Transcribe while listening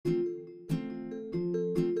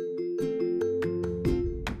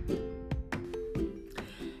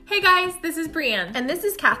Hey guys, this is Brienne. And this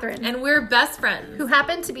is Catherine. And we're best friends. Who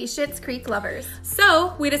happen to be Schitt's Creek lovers.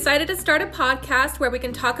 So, we decided to start a podcast where we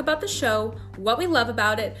can talk about the show, what we love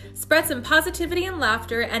about it, spread some positivity and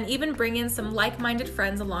laughter, and even bring in some like-minded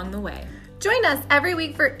friends along the way. Join us every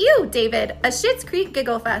week for Ew, David, a Schitt's Creek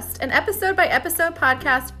Giggle Fest, an episode-by-episode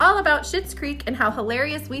podcast all about Schitt's Creek and how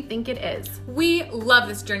hilarious we think it is. We love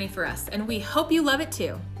this journey for us, and we hope you love it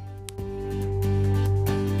too.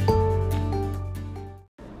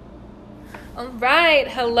 All right,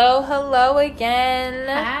 hello again.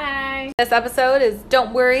 Hi. This episode is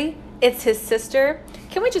Don't Worry, It's His Sister.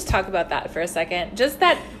 Can we just talk about that for a second? Just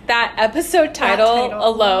that episode title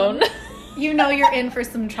alone. You know you're in for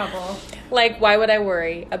some trouble. Like, why would I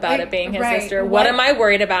worry about it being his right. sister? What am I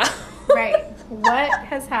worried about? Right. What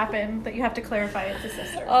has happened that you have to clarify it's his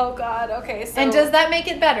sister? Oh, God. Okay, so... And does that make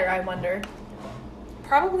it better, I wonder?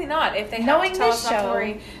 Probably not. If they have Knowing to tell this us not to show...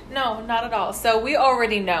 worry. No, not at all. So we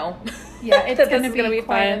already know. Yeah, it's going to be quite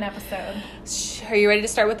fun. an episode. Are you ready to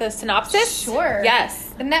start with the synopsis? Sure. Yes.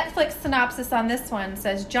 The Netflix synopsis on this one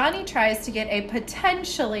says, Johnny tries to get a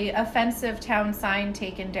potentially offensive town sign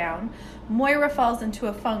taken down. Moira falls into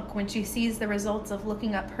a funk when she sees the results of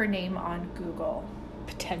looking up her name on Google.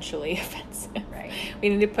 Potentially offensive. Right. We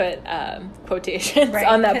need to put quotations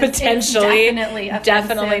on that potentially. It's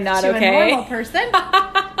definitely not to okay. A normal person.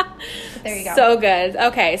 But there you go. So good.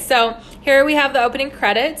 Okay, so here we have the opening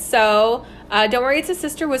credits. So Don't Worry, It's a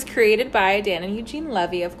Sister was created by Dan and Eugene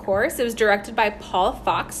Levy, of course. It was directed by Paul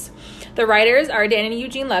Fox. The writers are Dan and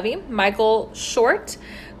Eugene Levy, Michael Short,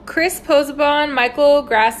 Chris Posebon, Michael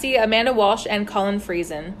Grassi, Amanda Walsh, and Colin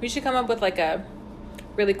Friesen. We should come up with like a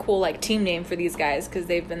really cool like team name for these guys because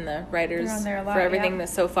they've been the writers for everything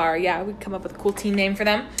that's so far. Yeah, we come up with a cool team name for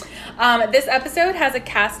them. This episode has a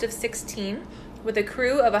cast of 16 with a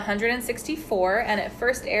crew of 164, and it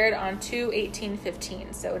first aired on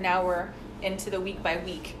 2/18/15. So now we're into the week by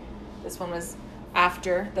week. This one was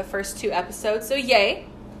after the first two episodes. So yay.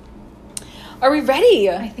 Are we ready?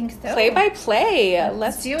 I think so. Play by play.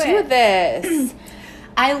 Let's do this.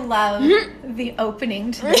 I love the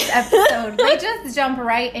opening to this episode. They just jump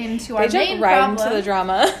right into our main problem. Into the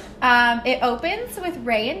drama. It opens with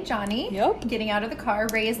Ray and Johnny getting out of the car.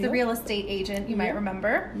 Ray is the real estate agent, you might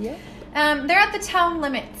remember. Yep. They're at the town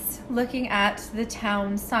limits looking at the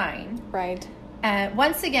town sign. Right.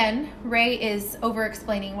 Once again, Ray is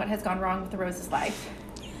over-explaining what has gone wrong with the Rose's life.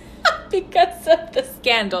 Because of the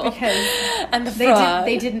scandal. And the fraud.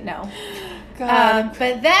 They didn't know. God.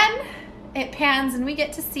 But then it pans and we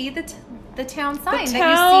get to see the town sign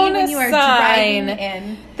that you see when you are driving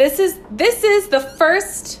in. This is the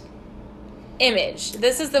first image.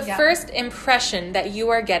 This is the first impression that you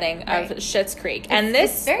are getting of Schitt's Creek. And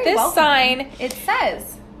this sign... It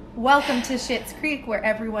says, "Welcome to Schitt's Creek, where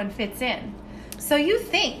everyone fits in." So you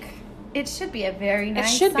think it should be a very nice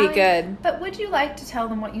sign. It should be good. But would you like to tell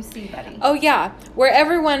them what you see, buddy? Oh, yeah. Where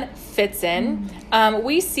everyone fits in,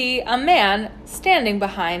 we see a man standing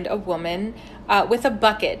behind a woman with a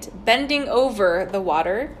bucket, bending over the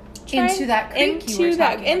water. Into that creek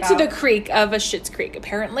Into the creek of a Schitt's Creek,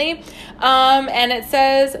 apparently. And it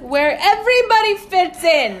says, where everybody fits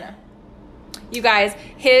in. You guys,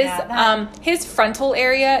 his frontal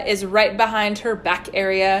area is right behind her back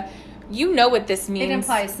area. You know what this means.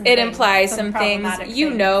 It implies some things. You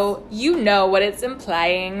know what it's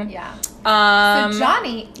implying. Yeah. So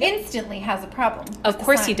Johnny instantly has a problem. Of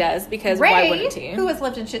course he does, because Ray, why wouldn't he? Who has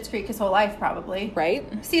lived in Schitt's Creek his whole life, probably. Right.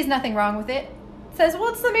 Sees nothing wrong with it. Says, well,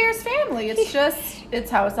 it's the mayor's family.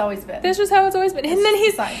 It's how it's always been. This is how it's always been. And then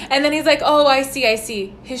he's like, oh, I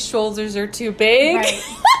see. His shoulders are too big. Right.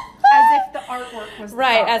 As if the artwork was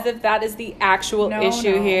right, as if that is the actual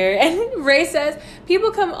issue here. And Ray says,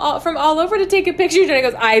 people come from all over to take a picture. And he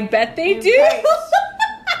goes, I bet they do. Right.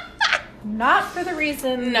 Not for the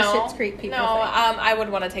reason the Schitt's Creek people think. I would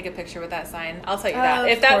want to take a picture with that sign. I'll tell you that.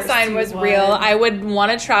 If that sign was real, I would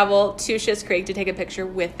want to travel to Schitt's Creek to take a picture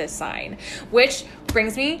with this sign. Which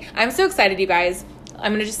brings me, I'm so excited, you guys.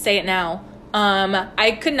 I'm going to just say it now.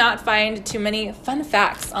 I could not find too many fun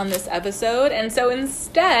facts on this episode, and so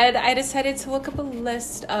instead I decided to look up a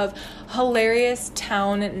list of hilarious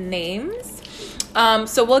town names.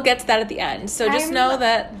 So we'll get to that at the end. So just know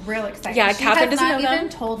that real excited. Yeah, Catherine doesn't know them. She has not even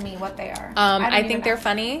told me what they are. I think they're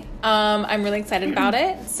funny. I'm really excited about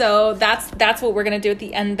it. So that's what we're gonna do at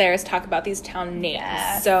the end. There is talk about these town names.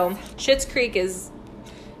 Yes. So Schitt's Creek is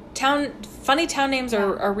funny town names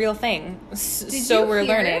are a real thing. So we're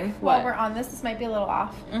learning. While we're on this might be a little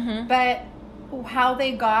off, but how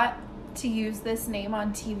they got to use this name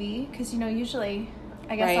on TV, because usually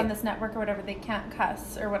I guess Right. on this network or whatever, they can't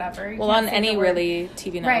cuss or whatever. You Well, can't on say any the word. really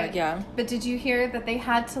TV network, Right. yeah. But did you hear that they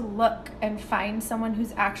had to look and find someone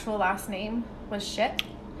whose actual last name was shit?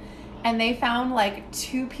 And they found like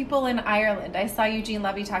 2 people in Ireland. I saw Eugene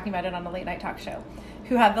Levy talking about it on a late night talk show,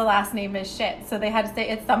 who had the last name as shit. So they had to say,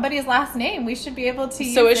 it's somebody's last name. We should be able to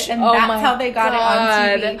use it. And oh that's my how they got it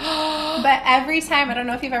on God. TV. But every time, I don't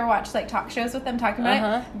know if you've ever watched like talk shows with them talking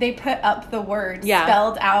about it, they put up the word Yeah.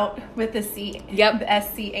 spelled out with the C, Yep. the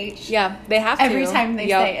SCH. Yeah, they have to. Every time they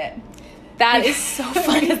Yep. say it. That is so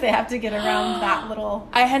funny. Because they have to get around that little.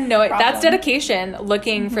 I had no. problem. That's dedication.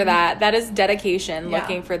 Looking for that. That is dedication. Yeah.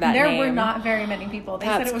 Looking for that There name. were not very many people. They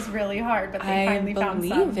said That's it was really hard, but they finally found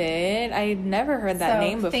some. I believe it. I had never heard that So,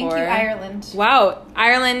 name before. thank you, Ireland. Wow,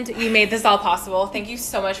 Ireland, you made this all possible. Thank you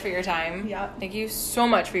so much for your time. Yeah. Thank you so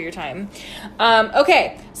much for your time.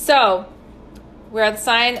 Okay, so we're at the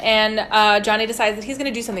sign, and Johnny decides that he's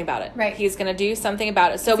going to do something about it. Right. He's going to do something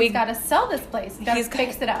about it. So He's got to sell this place. He's got to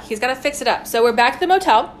fix it up. He's got to fix it up. So we're back at the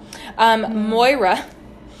motel. Moira.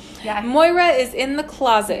 Yeah. Moira is in the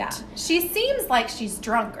closet. Yeah. She seems like she's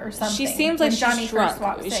drunk or something. She seems like when she's Johnny drunk. First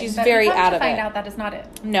walks in, She's but very we come out to of find it. out that is not it.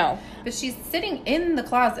 No. But she's sitting in the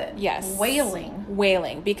closet. Yes.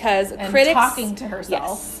 Wailing. Because And critics talking to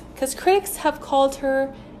herself. Yes. Because critics have called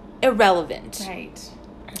her irrelevant. Right.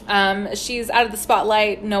 She's out of the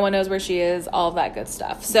spotlight. No one knows where she is. All of that good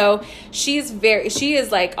stuff. So she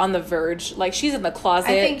is like on the verge. Like she's in the closet.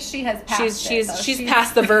 I think she has passed She's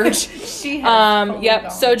past the verge. She has totally Yep.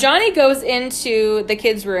 gone. So Johnny goes into the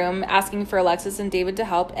kids' room asking for Alexis and David to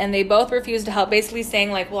help, and they both refuse to help, basically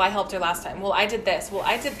saying like, well, I helped her last time. Well, I did this. Well,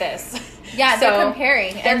 I did this. Yeah, So, they're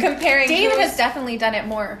comparing. They're comparing. David who's- has definitely done it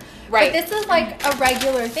more. Right. But this is like a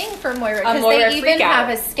regular thing for Moira. Because Moira they even freak out. have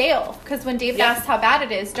a scale. Because when David Yep. asks how bad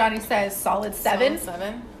it is, Johnny says solid 7. Solid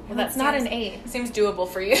 7. Well, That's not an 8. Seems doable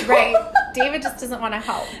for you. Right. David just doesn't want to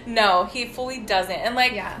help. No, he fully doesn't. And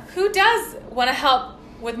like, Yeah. who does want to help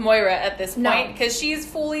with Moira at this No. point? Because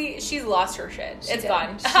she's lost her shit. She It's did.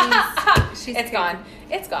 gone. She's It's crazy. gone.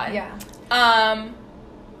 It's gone. Yeah.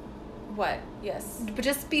 What? Yes. But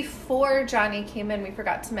just before Johnny came in, we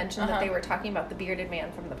forgot to mention that Uh-huh. they were talking about the bearded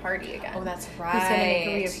man from the party again. Oh, that's Who's going to make a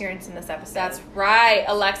right. reappearance in this episode. That's right.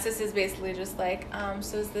 Alexis is basically just like,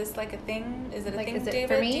 so is this like a thing? Is it a Like, thing, is it David?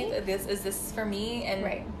 for me? Is this for me? And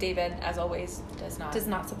Right. David, as always, does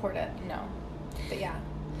not support it. No. But yeah.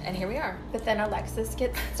 And here we are. But then Alexis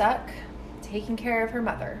gets stuck taking care of her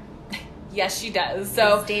mother. Yes, she does.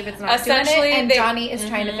 So 'Cause David's not doing it, essentially, and they- Johnny is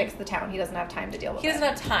trying to Mhm. fix the town. He doesn't have time to deal with He it. doesn't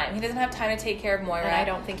have time. He doesn't have time to take care of Moira. And I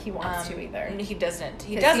don't think he wants to either. He doesn't.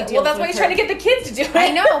 He 'Cause doesn't. he Well, deals that's why with he's her. trying to get the kids to do it.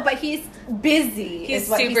 I know, but he's busy. He's is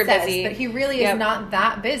what super he says, busy. But he really Yep. is not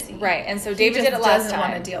that busy. Right, and so He David just did it last doesn't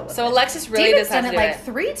time. want to deal with so it. Alexis really David's does have done to it do like it.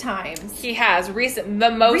 3 times. He has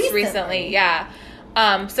the most recently. Yeah.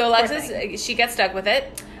 So Alexis, thing. she gets stuck with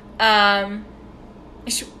it.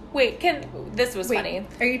 Wait, this was funny.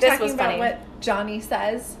 Are you This talking was about funny. what Johnny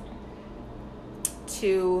says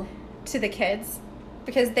to the kids?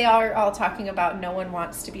 Because they are all talking about no one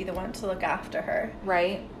wants to be the one to look after her.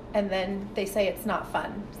 right? And then they say it's not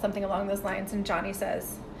fun, something along those lines. And Johnny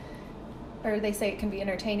says, or they say it can be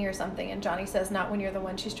entertaining or something. And Johnny says, not when you're the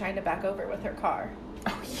one she's trying to back over with her car.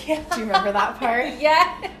 Oh yeah. Do you remember that part?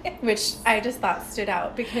 Yeah. Which I just thought stood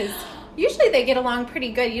out because usually they get along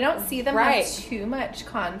pretty good. You don't see them Right. have too much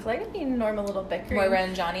conflict. I mean, normal little bickering. Moira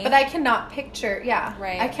and Johnny. But I cannot picture,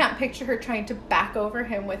 Right. I can't picture her trying to back over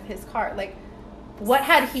him with his car. Like, what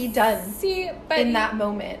had he done see, but in that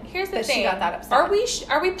moment here's the that thing: she got that upset?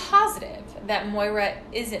 Are we positive that Moira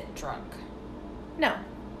isn't drunk? No.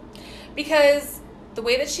 Because the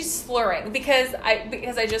way that she's slurring, because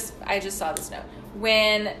I just saw this note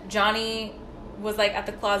when Johnny was like at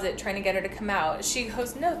the closet trying to get her to come out. She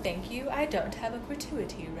goes, "No, thank you. I don't have a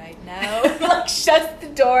gratuity right now." Like shuts the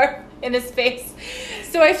door in his face.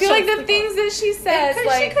 So I feel Shuts like the the things that she says,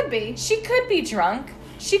 She could be. she could be drunk.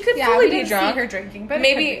 She could Yeah, fully we be didn't drunk. see her drinking, but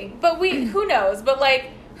maybe, it could be. but who knows? But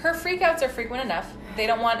like her freakouts are frequent enough. They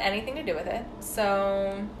don't want anything to do with it.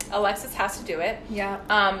 So Alexis has to do it. Yeah.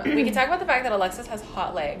 We can talk about the fact that Alexis has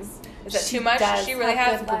hot legs. Is that She too much? does She really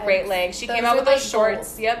have has good great legs. legs. She Those came out are with those like shorts.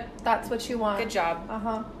 goals. Yep. That's what you want. Good job.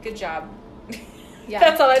 Uh-huh. Good job. Yeah.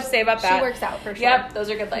 That's all I have to say about that. She works out for sure. Yep. Those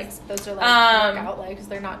are good legs. Those are like workout legs.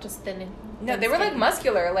 They're not just thin and No, thin they were like skinny.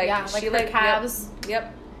 muscular. Like Yeah, she like her calves.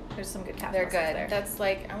 Yep. There's some good calf They're muscles good. there. That's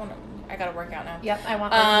like I gotta work out now. Yep, I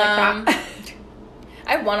want legs like that.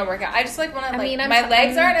 I want to work out. I just like want to. I Like, mean, my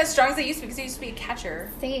legs aren't as strong as they used to be because I used to be a catcher.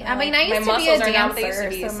 See, And, I mean, like, I used my to be a muscles are not what they dancer,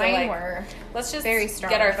 used to be, so mine like, were Let's just very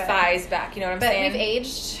strong. get our but- thighs back. You know what I'm But saying? we've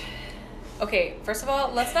aged. Okay, first of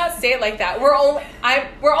all, let's not say it like that. We're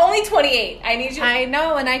only 28. I need you. I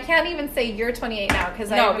know, and I can't even say you're 28 now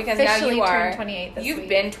because I because officially now you are turned 28 this You've week.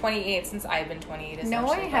 been 28 since I've been 28. No,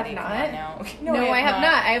 I have buddy. not. Come on now. No, I have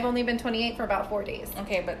not. I have only been 28 for about 4 days.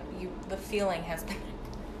 Okay, but the feeling has been.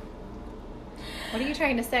 What are you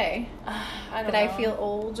trying to say? I don't That know. I feel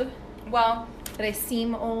old? Well, That I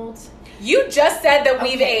seem old? you just said that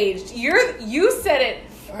we've Okay. aged. You said it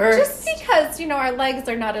first. Just because, our legs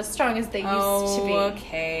are not as strong as they used to be.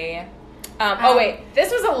 Okay. Wait.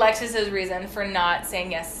 This was Alexis's reason for not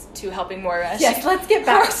saying yes to helping Moira. Yes, let's get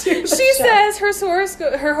back to the She show. says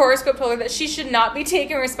her horoscope told her that she should not be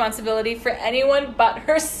taking responsibility for anyone but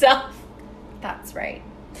herself. That's right.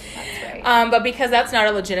 That's right. But because that's not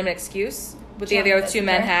a legitimate excuse, what the other two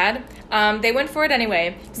men had, they went for it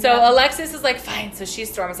anyway. So Yeah. Alexis is like, fine. So she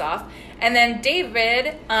storms off. And then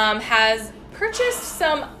David has purchased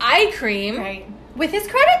some eye cream. Right. With his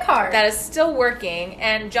credit card. That is still working,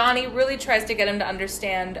 and Johnny really tries to get him to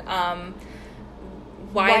understand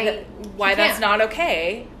why that's not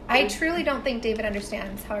okay. I truly don't think David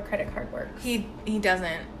understands how a credit card works. He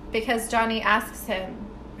doesn't. Because Johnny asks him,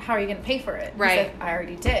 how are you going to pay for it? Right. He's like, I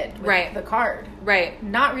already did with Right. the card. Right.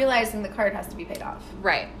 Not realizing the card has to be paid off.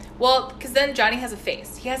 Right. Well, because then Johnny has a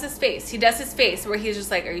face. He has his face. He does his face where he's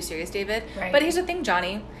just like, are you serious, David? Right. But here's the thing,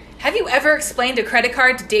 Johnny. Have you ever explained a credit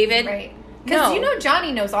card to David? Right. Because No.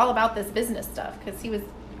 Johnny knows all about this business stuff because he was,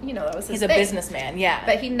 that was his He's a thing. businessman, yeah.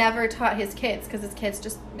 But he never taught his kids because his kids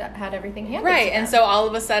just had everything handed Right, to and them. so all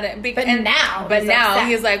of a sudden... But now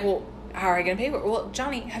he's upset. like, well, how are you going to pay for it? Well,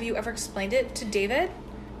 Johnny, have you ever explained it to David?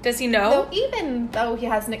 Does he know? So even though he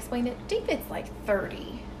hasn't explained it, David's like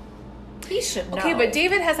 30. He should know. Okay, but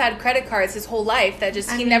David has had credit cards his whole life that just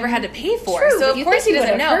I he mean, never had to pay for. true, So but of you course think he he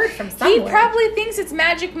doesn't would have know. heard from He somewhere. probably thinks it's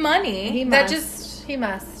magic money. He that must. just He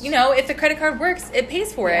must. if the credit card works, it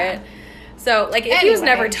pays for Yeah. it. So like if he was Anyway.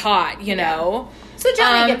 never taught, know. So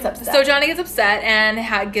Johnny gets upset. So Johnny gets upset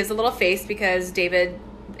and gives a little face because David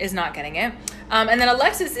is not getting it. And then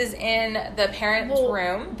Alexis is in the parents'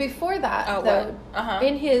 room. Before that, Oh, though, what? Uh-huh.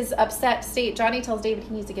 in his upset state, Johnny tells David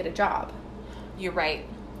he needs to get a job, You're right.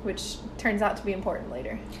 which turns out to be important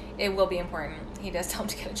later. It will be important. He does tell him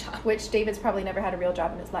to get a job. Which David's probably never had a real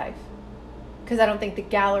job in his life. Because I don't think the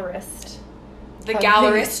gallerist... The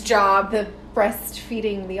gallerist job. The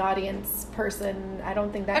breastfeeding the audience person, I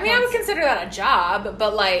don't think that I mean, I would counts. consider that a job,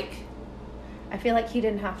 but like... I feel like he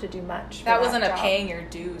didn't have to do much for That wasn't job. a paying your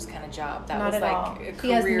dues kind of job. That Not was at like all. a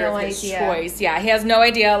He has career no of his idea. choice. Yeah, he has no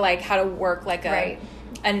idea like how to work like a Right.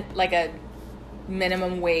 a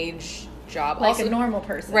minimum wage job. Like Also- a normal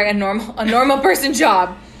person. right, a normal person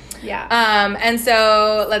job. Yeah. And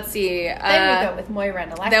so let's see. Then we go with Moira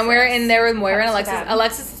and Alexis. Then we're in there with Moira and That's Alexis. bad.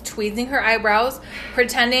 Alexis is tweezing her eyebrows,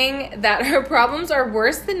 pretending that her problems are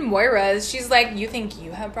worse than Moira's. She's like, "You think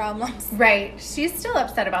you have problems?" Right. She's still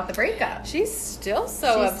upset about the breakup. She's still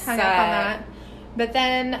so She's upset. hung up on that. But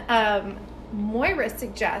then Moira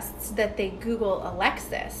suggests that they Google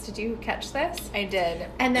Alexis. Did you catch this? I did.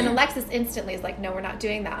 And then Alexis instantly is like, no, we're not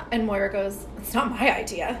doing that. And Moira goes, it's not my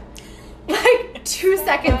idea. Like 2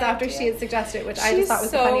 seconds after she had suggested it, which I just thought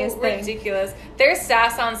was the funniest thing. Ridiculous. Their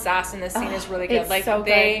sass on sass in this scene is really good. It's Like so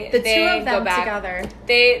they, good. The they two of them go back. together.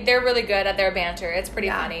 They're really good at their banter. It's pretty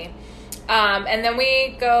Yeah. funny. And then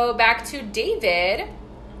we go back to David,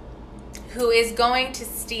 who is going to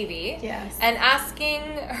Stevie Yes. and asking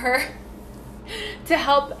her to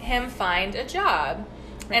help him find a job.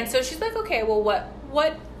 And so she's like, okay, well, what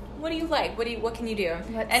do you like? What can you do?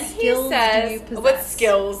 What and skills he do says, you possess? what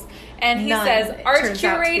skills? And he None, says, it art turns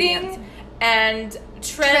out to be the curating answer. and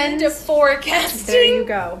trend Trends. forecasting. There you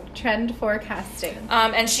go. Trend forecasting.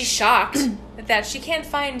 And she's shocked that she can't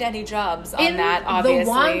find any jobs on In that, obviously. the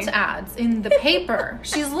want ads in the paper.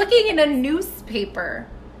 She's looking in a newspaper.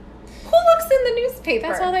 Who looks in the newspaper?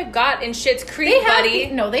 That's all they've got in Schitt's Creek, They have buddy.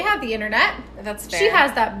 they have the internet. That's fair. She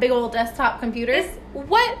has that big old desktop computer.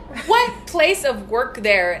 What place of work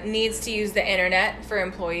there needs to use the internet for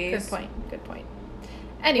employees? Good point.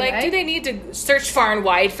 Anyway. Like, do they need to search far and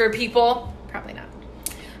wide for people? Probably not.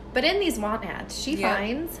 But in these want ads, she Yeah.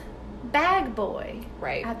 finds Bag Boy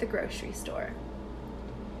Right. at the grocery store.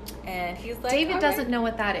 And he's like, David "Okay." doesn't know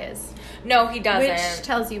what that is, No, he doesn't. which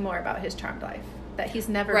tells you more about his charmed life. That he's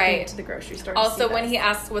never Right. been to the grocery store. To Also, see when this. he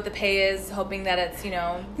asks what the pay is, hoping that it's,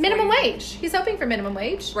 minimum 40 wage, he's hoping for minimum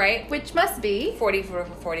wage, Right. Which must be 40 for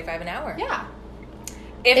 45 an hour. yeah.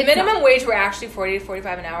 If It's minimum not. wage were actually 40 to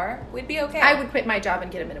 45 an hour, we'd be okay. I would quit my job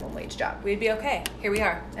and get a minimum wage job We'd be okay. Here we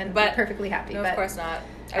are. and but be perfectly happy. no, but of course not.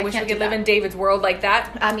 I I wish we can't could do live that. in David's world like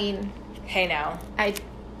that. I mean, Hey now.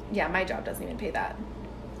 my job doesn't even pay that,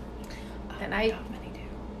 and I Not many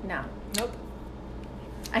do. no. Nope.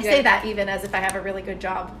 I say that even as if I have a really good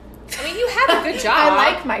job. I mean, you have a good job.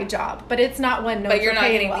 I like my job, but it's not one known But you're for not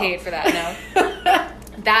paying getting well. paid for that, no.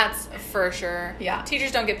 That's for sure. Yeah.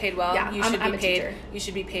 Teachers don't get paid well. Yeah, You should I'm be a paid. teacher. You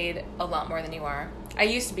should be paid a lot more than you are. I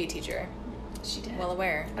used to be a teacher. She did. Well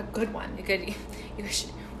aware. A good one. You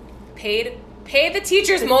should pay the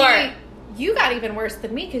teachers more. See, you got even worse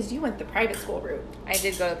than me because you went the private school route. I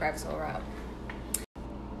did go the private school route.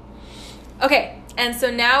 Okay, and so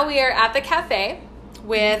now we are at the cafe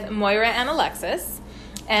with Moira and Alexis.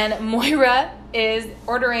 And Moira is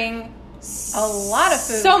ordering A lot of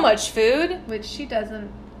food. So much food. Which she doesn't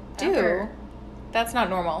Do. ever. That's not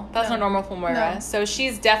normal. That's No. not normal for Moira. No. So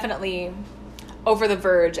she's definitely over the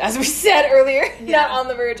verge, as we said earlier. Yeah. Not on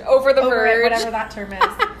the verge, over the Over it, verge. whatever that term is.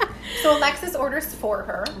 So Alexis orders for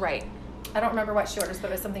her. Right. I don't remember what she orders, but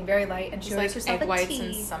it was something very light, and she It's orders like herself egg a whites tea.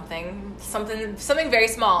 and something very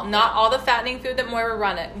small. Not all the fattening food that Moira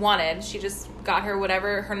wanted. She just got her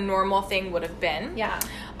whatever her normal thing would have been. Yeah.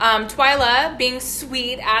 Twyla, being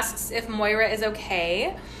sweet, asks if Moira is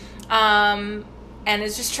okay, and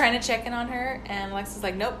is just trying to check in on her. And Alexis is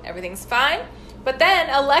like, nope, everything's fine. But then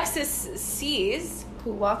Alexis sees,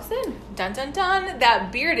 Who walks in? dun dun dun,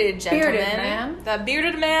 that bearded gentleman, man. that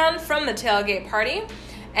bearded man from the tailgate party.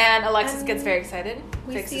 And Alexis And gets very excited.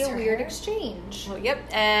 We fixes see a her weird hair. exchange. Well, yep,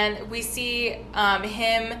 and we see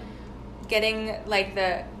him getting like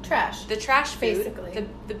the Trash. trash food, Basically.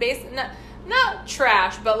 the base, not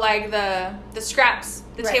trash, but like the scraps,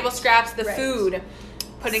 the Right. table scraps, the Right. food,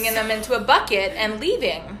 putting them into a bucket and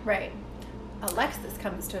leaving. Right. Alexis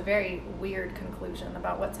comes to a very weird conclusion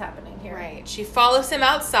about what's happening here. Right. She follows him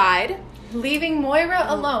outside. Leaving Moira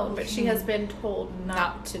alone, but she has been told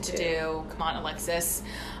not to to do. do. Come on, Alexis.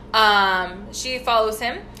 She follows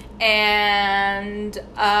him and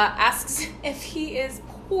asks if he is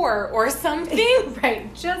poor or something.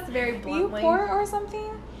 Right. Just very Are you bluntly. poor or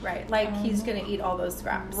something? Right. Like he's gonna eat all those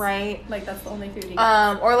scraps. Right. Like that's the only food he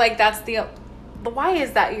gets. Or like that's the. But why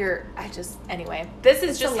is that anyway, this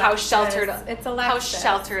is It's just Alexis. how sheltered It's how Alexis.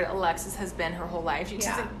 sheltered Alexis has been her whole life. She Yeah.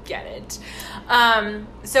 doesn't get it.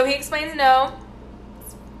 So he explains no.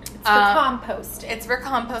 It's for composting. It's for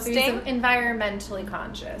So he's composting. environmentally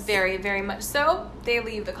conscious. Very, very much so. They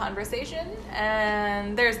leave the conversation,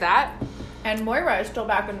 and there's that. And Moira is still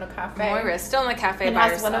back in the cafe. Moira is still in the cafe and by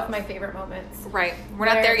has herself. one of my favorite moments. Right. We're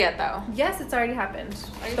not Where- there yet, though. Yes, it's already happened.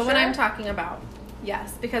 Are you The one sure? I'm talking about.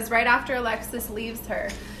 Yes, because right after Alexis leaves her,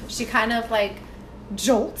 she kind of like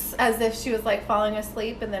jolts as if she was like falling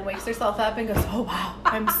asleep and then wakes herself up and goes, "Oh wow,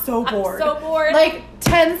 I'm so bored." I'm so bored. Like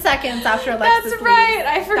 10 seconds after Alexis That's leaves. right.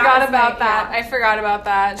 I forgot was about my- that. yeah. I forgot about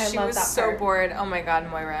that. I She love was that so part. bored. Oh my God,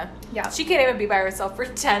 Moira. Yeah. She can't even be by herself for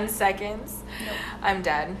 10 seconds. Nope. I'm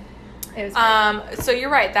dead. It was great. So you're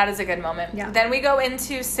right. That is a good moment. Yeah. Then we go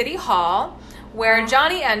into City Hall, where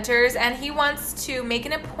Johnny enters and he wants to make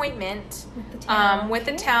an appointment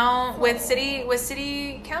with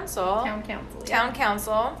city council, Town council. town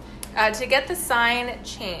council, to get the sign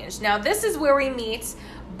changed. Now this is where we meet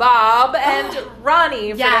Bob and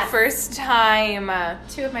Ronnie for Yes. the first time.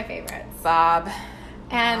 Two of my favorites. Bob.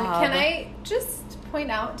 And Bob. can I just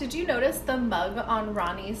point out, did you notice the mug on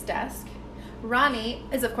Ronnie's desk? Ronnie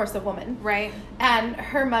is, of course, a woman. Right. And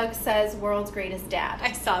her mug says "World's Greatest Dad."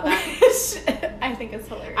 I saw that. Which I think is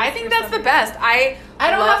hilarious. I think for that's some the reason. best. I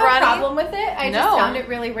I don't love have a Ronnie. problem with it. I No. just found it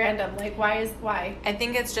really random. Like, why? I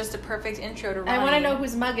think it's just a perfect intro to Ronnie. I want to know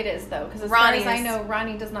whose mug it is, though, because as far as I Ronnie's. know,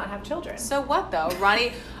 Ronnie does not have children. So what though?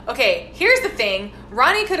 Ronnie, okay, here's the thing.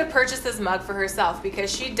 Ronnie could have purchased this mug for herself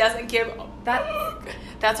because she doesn't give,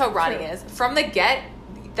 that's how Ronnie True. is. From the get,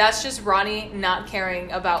 that's just Ronnie not caring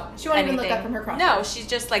about She won't even anything. look up from her crossword. No, she's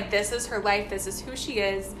just like, this is her life, this is who she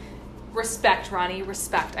is. Respect, Ronnie,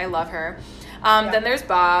 respect. I love her. Then there's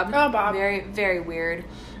Bob. Oh, Bob. Very, very weird.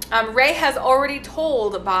 Ray has already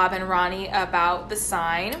told Bob and Ronnie about the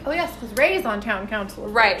sign. Oh yes, because Ray is on town council.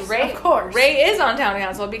 Right, Ray. Of course. Ray is on town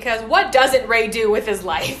council because what doesn't Ray do with his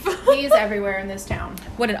life? He's everywhere in this town.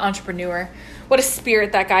 What an entrepreneur! What a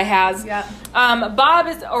spirit that guy has. Yeah. Bob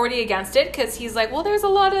is already against it because he's like, well, there's a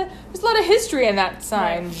lot of history in that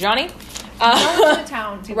sign, Right. Johnny. No one in the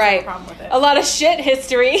town seems to have Right. a problem with it. A lot of shit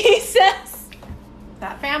history, he says.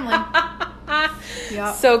 That family.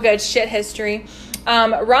 Yep. So good, shit history.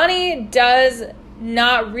 Ronnie does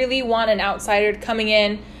not really want an outsider coming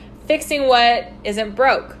in, fixing what isn't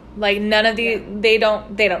broke. Like none of the they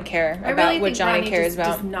don't care I about really what think Johnny Ronnie cares just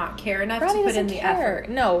about. does not care enough Ronnie to put doesn't in the care. effort.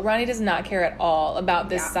 No, Ronnie does not care at all about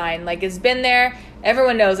this Yeah. sign. Like it's been there.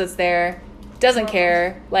 Everyone knows it's there. Doesn't Well.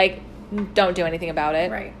 care. Like don't do anything about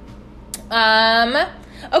it. Right.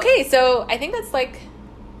 Okay, so I think that's like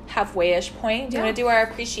halfway-ish point. Do you want to do our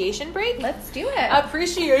appreciation break? Let's do it.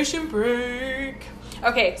 Appreciation break.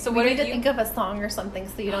 Okay, so what we need do to think of a song or something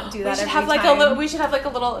so you don't do that we should every have like time. we should have like a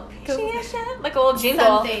little appreciation, like a little jingle.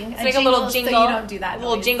 Something. It's like a little jingle. So you don't do that. A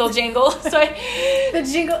little jingle. So the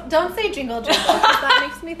jingle. Don't say jingle. That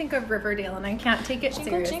makes me think of Riverdale, and I can't take it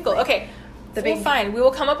seriously. Jingle. Okay. Fine. We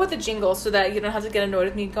will come up with a jingle so that you don't have to get annoyed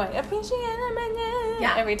with me going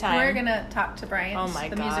every time. We're gonna talk to Brian. Oh my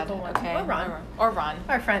the God. musical one. Okay. Or Ron,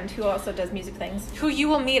 our friend who also does music things. who you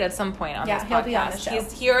will meet at some point on this podcast. He'll be on the show.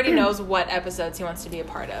 He already knows what episodes he wants to be a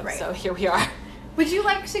part of. Right. So here we are. Would you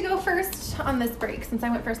like to go first on this break since I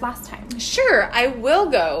went first last time? Sure, I will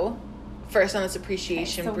go first on this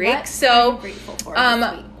appreciation break. What so, are you grateful for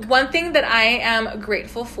this week? One thing that I am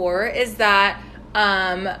grateful for is that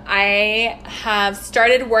I have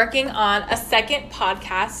started working on a second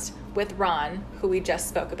podcast with Ron, who we just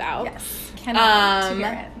spoke about. Yes, cannot wait to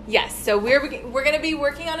hear it. Yes, so we're going to be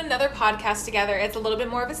working on another podcast together. It's a little bit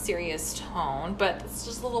more of a serious tone, but it's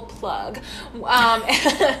just a little plug.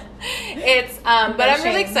 It's but I'm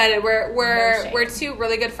really excited. We're two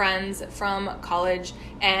really good friends from college,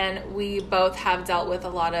 and we both have dealt with a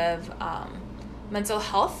lot of mental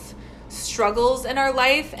health struggles in our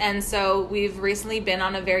life, and so we've recently been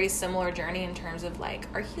on a very similar journey in terms of like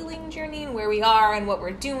our healing journey and where we are and what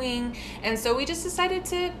we're doing. And so we just decided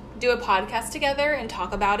to do a podcast together and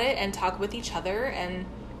talk about it and talk with each other and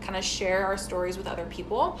kind of share our stories with other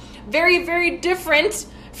people. Very, very different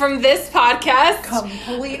from this podcast.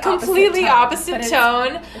 Completely opposite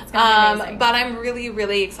tone. It's gonna be amazing. But I'm really,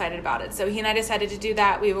 really excited about it. So he and I decided to do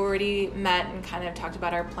that. We've already met and kind of talked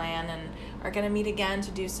about our plan and are going to meet again to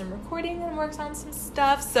do some recording and work on some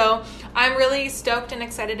stuff. So I'm really stoked and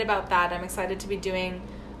excited about that. I'm excited to be doing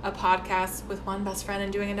a podcast with one best friend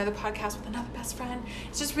and doing another podcast with another best friend.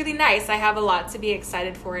 It's just really nice. I have a lot to be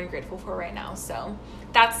excited for and grateful for right now. So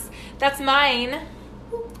that's mine.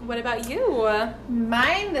 What about you?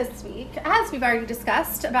 Mine this week, as we've already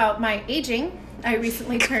discussed about my aging, I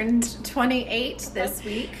recently turned 28 this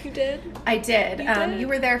week. You did? I did. You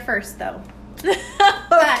were there first, though.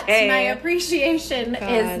 But my appreciation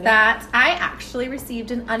is that I actually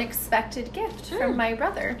received an unexpected gift from my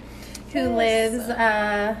brother, who lives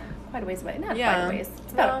quite a ways away. Not quite a ways.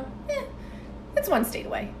 It's about it's one state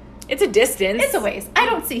away. It's a distance. It's a ways. I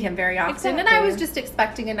don't see him very often, Exactly. and I was just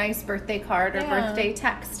expecting a nice birthday card or birthday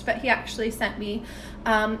text, but he actually sent me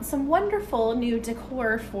some wonderful new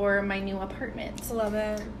decor for my new apartment. Love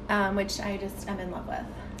it. Which I just am in love with.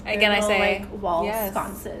 Again, They're I say like wall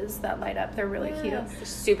sconces that light up. They're really cute.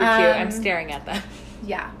 Super cute. I'm staring at them.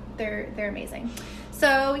 Yeah, they're amazing.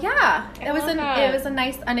 So yeah, it was a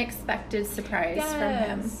nice unexpected surprise from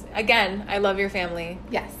him. Again, I love your family.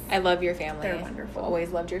 Yes, I love your family. They're wonderful. Always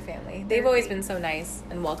loved your family. They've always been so nice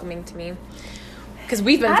and welcoming to me. Because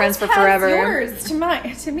we've been friends for forever. Yours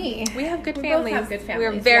to me. We have good we families. Both have good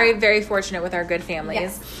families. We're very, very fortunate with our good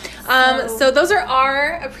families. Yes. So those are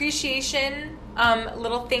our appreciation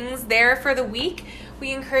little things there for the week.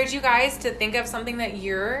 We encourage you guys to think of something that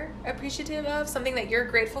you're appreciative of, something that you're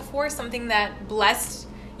grateful for, something that blessed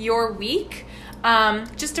your week.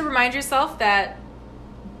 Just to remind yourself that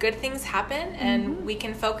good things happen and we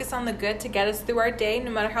can focus on the good to get us through our day, no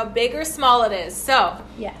matter how big or small it is. So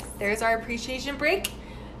there's our appreciation break.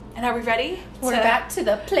 And are we ready? We're back to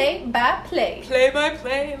the play-by-play.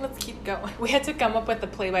 Play-by-play. Let's keep going. We had to come up with the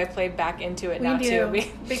play-by-play back into it now, too.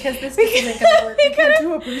 Because this isn't going to work. We can't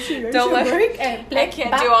do appreciation break and play. I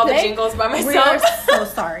can't do all the jingles by myself. We are so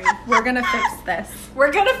sorry. We're going to fix this.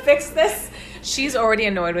 We're going to fix this. She's already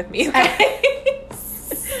annoyed with me.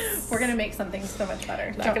 We're going to make something so much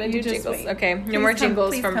better. Not going to do jingles. Wait. Okay, no more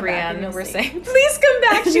jingles from Brienne. We're saying, please come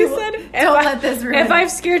back, she said. Don't let this ruin If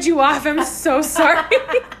I've scared you off, I'm so sorry.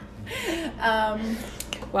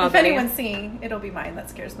 If anyone's singing, it'll be mine that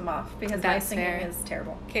scares them off because my singing is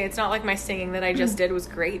terrible. Okay, it's not like my singing that I just did was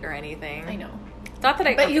great or anything. I know. It's not that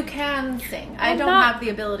I... But you can sing. I don't have the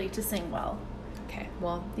ability to sing well. Okay,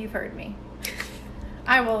 well... You've heard me.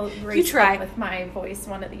 I will race up with my voice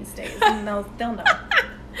one of these days, and they'll know.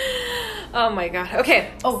 Oh my god. Okay.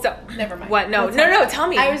 Oh, so never mind. What? No, tell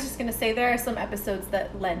me. I was just going to say there are some episodes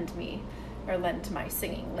that lend to my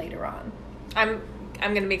singing later on. I'm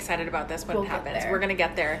going to be excited about this when it happens. We're going to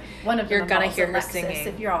get there. One of them You're going to hear Alexis, her singing.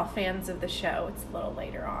 If you're all fans of the show, it's a little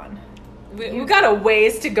later on. We got a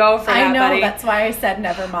ways to go for that, I know, buddy. That's why I said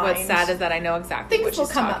never mind. What's sad is that I know exactly what she's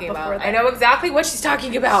talking about. Then. I know exactly what she's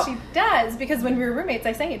talking about. She does, because when we were roommates,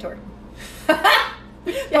 I sang it to her.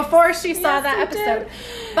 before she saw that we episode. did.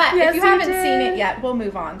 But Yes, if you we haven't did. seen it yet, we'll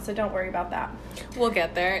move on. So don't worry about that. We'll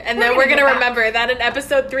get there. And We're then gonna we're going to get back. remember that in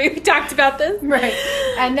episode 3 we talked about this. Right.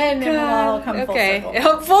 And then it will all come full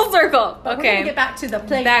circle. Full circle. But we're okay. going to get back to the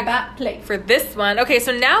plate. Back plate. for this one. Okay,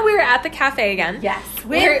 so now we're at the cafe again. Yes.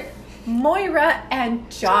 We're- With Moira and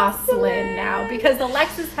Jocelyn now. Because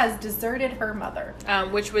Alexis has deserted her mother.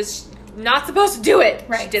 Which was not supposed to do it.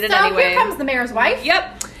 Right. She did it so anyway. here comes the mayor's wife.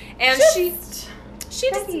 Yep. And Just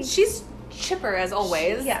ready. she's chipper as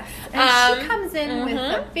always. Yes. And she Um, comes in with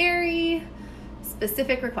a very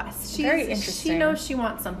specific request. Very She interesting. knows she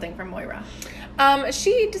wants something from Moira.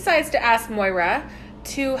 She decides to ask Moira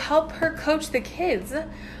to help her coach the kids.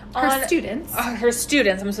 Her students. Her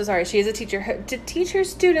students. I'm so sorry. She is a teacher. To teach her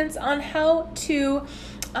students on how to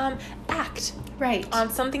act Right.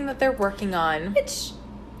 on something that they're working on. Which,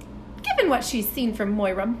 given what she's seen from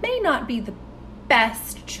Moira, may not be the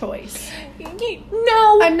best choice.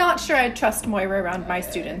 No. I'm not sure I'd trust Moira around my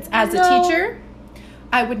students. As a No. teacher,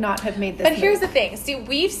 I would not have made this But here's the move. thing. See,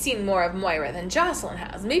 we've seen more of Moira than Jocelyn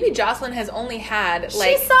has. Maybe Jocelyn has only had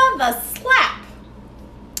She saw the slap.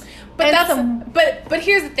 But and that's some- but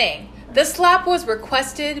here's the thing. The slap was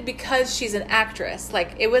requested because she's an actress.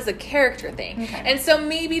 Like, it was a character thing. Okay. And so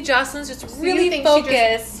maybe Jocelyn's just So really you think focused she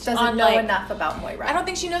just doesn't on, know like, enough about Moira. I don't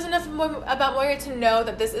think she knows enough about Moira to know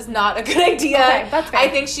that this is not a good idea. Okay, that's fair. I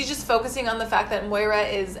think she's just focusing on the fact that Moira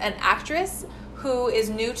is an actress who is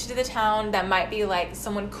new to the town that might be, like,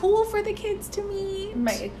 someone cool for the kids to meet.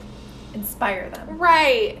 Might inspire them.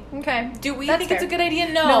 Right. Okay. Do we That's think it's a fair. good idea?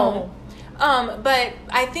 No. No. But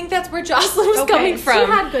I think that's where Jocelyn was Okay, coming she from.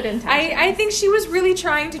 had good intentions. I think she was really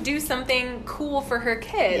trying to do something cool for her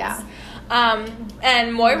kids. Yeah.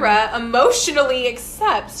 And Moira emotionally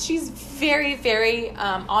accepts. She's very, very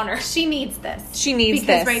honored. She needs this. She needs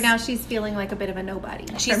because this. right now she's feeling like a bit of a nobody.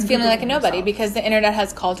 She's from feeling like a Googling nobody herself. because the internet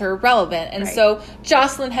has called her irrelevant. And Right. so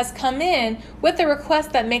Jocelyn has come in with a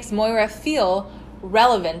request that makes Moira feel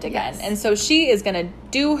relevant again. Yes. And so she is going to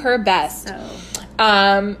do her best. So.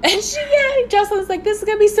 And Jocelyn's like, this is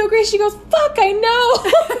going to be so great. She goes, fuck, I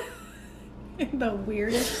know. The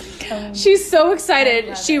weirdest tone. She's so I excited.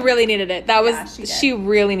 love She it. really needed it. That was, Yeah, she did. she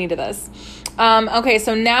really needed this. Okay,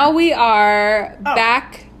 so now we are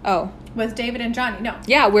back. Oh, With David and Johnny. No.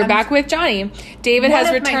 yeah, we're back with Johnny. David One has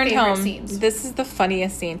of my returned favorite home. scenes. This is the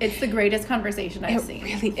funniest scene. It's the greatest conversation I've It seen.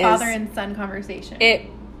 really is. Father and son conversation.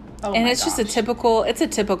 Oh And my it's just a gosh.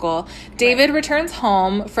 typical. David returns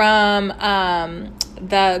home from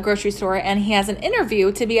the grocery store and he has an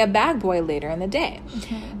interview to be a bag boy later in the day.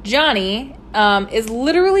 Mm-hmm. Johnny is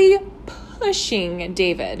literally pushing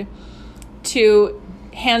David to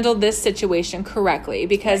handle this situation correctly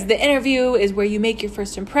because the interview is where you make your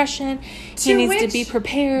first impression. He To needs to which be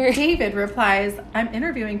prepared. David replies, I'm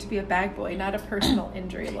interviewing to be a bag boy, not a personal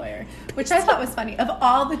injury lawyer. Which I thought was funny. Of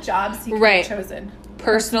all the jobs he could Right. have chosen.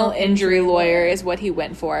 Personal injury lawyer is what he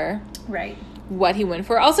went for. Right.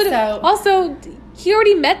 Also, he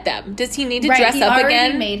already met them. Does he need to dress he up already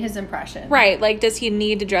again? made his impression. Right, like, does he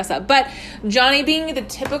need to dress up? But Johnny, being the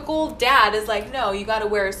typical dad, is like, no, you got to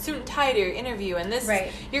wear a suit and tie to your interview, and this,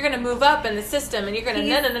 Right. you're going to move up in the system, and you're going to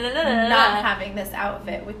He's na-na-na-na-na-na. not having this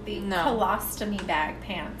outfit with the No. colostomy bag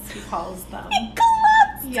pants, he calls them.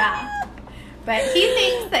 Colostomy. Yeah. But he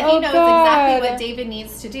thinks that he Oh, knows God. exactly what David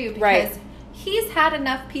needs to do because Right. he's had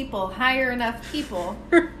enough people hire enough people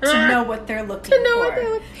to know what they're looking To know for. what they're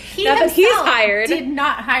look- He Now that he's himself hired- did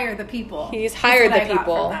not hire the people. He's is hired what the I got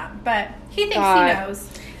people. from that. But he thinks God. he knows.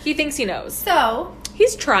 He thinks he knows. So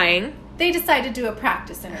He's trying. they decide to do a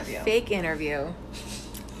practice interview. Fake interview.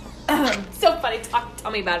 So funny.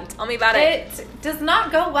 Tell me about it. Tell me about it. It does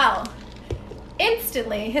not go well.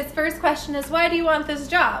 Instantly, his first question is, why do you want this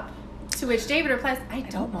job? To which David replies, I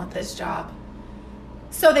don't want this job.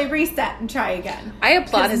 So they reset and try again. I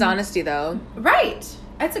applaud 'Cause- his honesty, though. Right.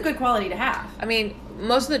 That's a good quality to have. I mean,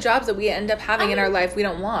 most of the jobs that we end up having in our life, we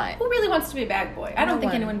don't want. Who really wants to be a bag boy? I No don't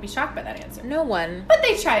think one. anyone would be shocked by that answer. No one. But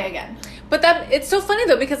they try again. But that it's so funny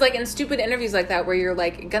though because like in stupid interviews like that where you're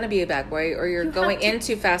like gonna be a bag boy or you're You going have to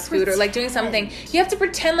into fast food or like doing something, pretend. you have to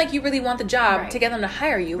pretend like you really want the job Right. to get them to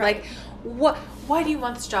hire you. Right. Like what? Why do you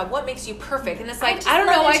want this job? What makes you perfect? And it's like just I don't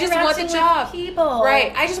know. love I just want the interacting with job. people.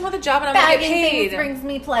 Right. I just want the job and I'm gonna Bagging get things paid. brings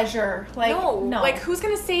me pleasure. Like, no. Like who's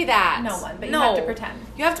gonna say that? No one, but you No. have to pretend.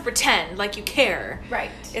 You have to pretend like you care. Right.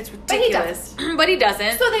 It's But he ridiculous. But he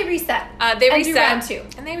doesn't. So they reset. They and reset do round two.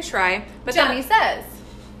 and they try. But Johnny then, says,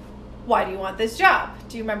 why do you want this job?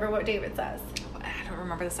 Do you remember what David says? I don't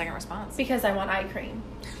remember the second response. Because I want eye cream.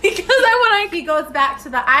 Because I want He goes back to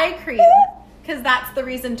the eye cream because that's the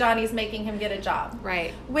reason Johnny's making him get a job.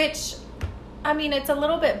 Right. Which, I mean, it's a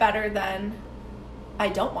little bit better than I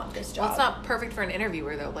don't want this job. Well, it's not perfect for an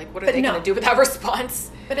interviewer, though. Like, what are But they no. going to do with that response?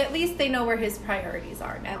 But at least they know where his priorities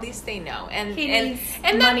are now. At least they know. And He and, needs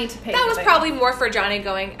and money to pay that the was bills. probably more for Johnny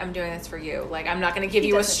going, I'm doing this for you. Like, I'm not going to give He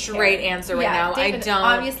you a doesn't straight care. answer right Yeah, now. David I don't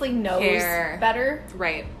obviously knows care. better,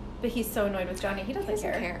 Right. but he's so annoyed with Johnny. He doesn't, He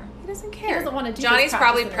doesn't care. care. He doesn't care. He doesn't want to do Johnny's his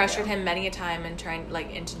probably practice pressured interview. him many a time and trying,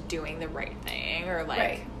 like, into doing the right thing or, like,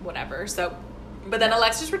 Right. whatever. So, but then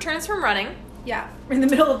Alexis returns from running Yeah, in the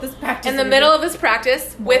middle of this practice. in the middle of his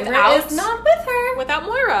practice Moira without is not with her. without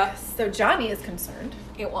Moira. So Johnny is concerned.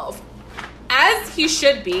 Yeah, well, as he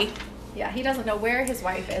should be. Yeah, he doesn't know where his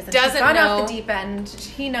wife is. And Doesn't she's gone know. off the deep end.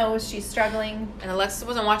 He knows she's struggling. And Alexis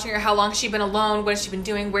wasn't watching her. How long has she been alone? What has she been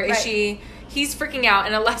doing? Where is Right. she? He's freaking out.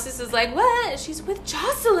 And Alexis is like, what? She's with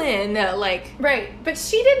Jocelyn. Like, Right, but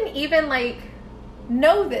she didn't even like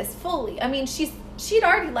know this fully. I mean, she'd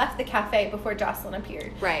already left the cafe before Jocelyn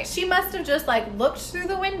appeared. Right. She must have just like looked through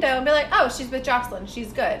the window and be like, "Oh, she's with Jocelyn.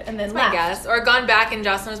 She's good," and then that's left. my guess. Or gone back and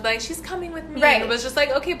Jocelyn was like, she's coming with me. Right. And it was just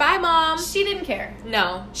like, okay, bye, Mom. She didn't care.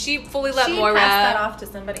 No. She fully let She Moira. passed that off to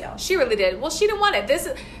somebody else. She really did. Well, she didn't want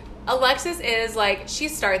it. Alexis is like, she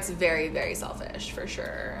starts very, very selfish for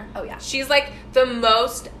sure. Oh, yeah. She's like the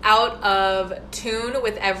most out of tune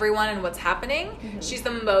with everyone and what's happening. Mm-hmm. She's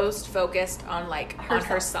the most focused on like on Herself.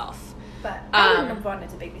 herself. But I Um, wouldn't have wanted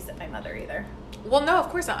to babysit my mother either. Well, no, of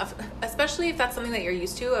course not. Especially if that's something that you're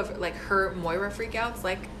used to, of like her Moira freakouts.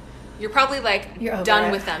 Like, you're probably like You're over done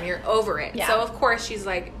it. with them. You're over it. Yeah. So of course she's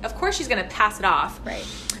gonna pass it off. Right.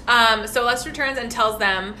 So Les returns and tells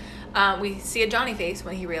them. We see a Johnny face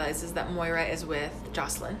when he realizes that Moira is with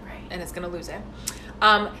Jocelyn, Right. and is gonna lose it.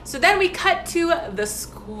 So then we cut to the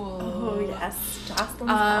school. Oh yes, Jocelyn's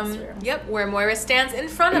classroom. Yep, where Moira stands in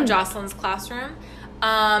front of Jocelyn's classroom,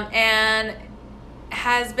 and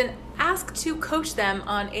has been asked to coach them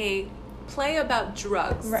on a play about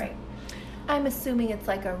drugs. Right. I'm assuming it's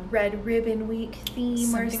like a Red Ribbon Week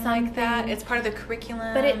theme or Something something like that. It's part of the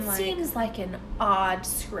curriculum. but it like- seems like an odd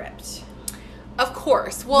script Of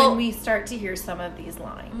course. Well, when we start to hear some of these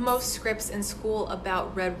lines. most scripts in school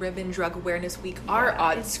about Red Ribbon Drug Awareness Week are Yeah,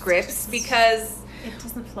 odd it's scripts just- because It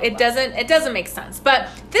doesn't flow. it doesn't make sense. But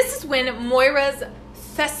this is when Moira's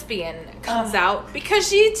thespian comes out because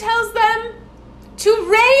she tells them to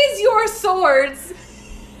raise your swords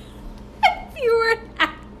if you were an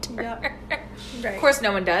actor. Yep. Right. Of course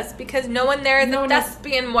no one does because no one there is No a one knows.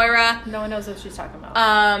 thespian Moira. No one knows what she's talking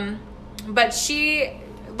about. But she,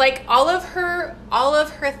 like, all of her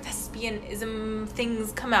thespianism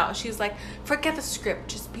things come out. She's like, forget the script,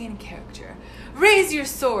 just be in character. Raise your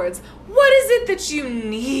swords. What is it that you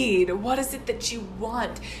need? What is it that you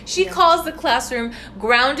want? She calls the classroom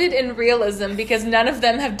grounded in realism because none of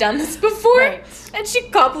them have done this before. Right. And she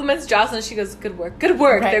compliments Jocelyn. She goes, good work, good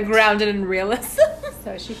work. Right. They're grounded in realism.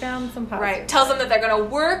 So she found some positive. Right. Tells them that they're going to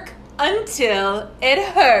work until it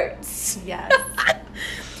hurts. Yes.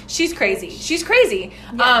 She's crazy. She's crazy.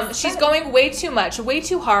 Yes, She's but- going way too much, way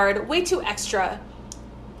too hard, way too extra.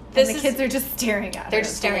 And the kids are just staring at her. They're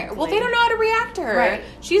just staring at her. Well, blankly. they don't know how to react to her. Right.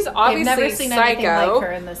 She's obviously They've never seen psycho. anything like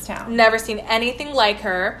her in this town. Never seen anything like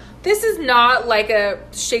her. This is not like a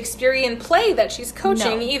Shakespearean play that she's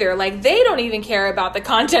coaching No. either. Like, they don't even care about the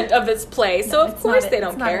content of this play. So, of it's course, not- they don't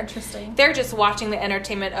it's not care. interesting. They're just watching the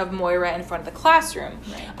entertainment of Moira in front of the classroom.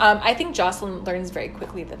 Right. I think Jocelyn learns very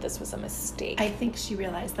quickly that this was a mistake. I think she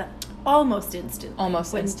realized that almost instantly.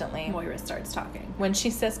 Almost when instantly. Moira starts talking. When she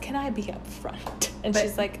says, can I be up front? And But-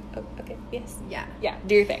 she's like, oh, okay, yes. Yeah. Yeah,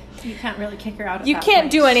 do your thing. You can't really kick her out at You that can't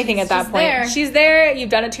point. do anything She's at that just point. there. She's there.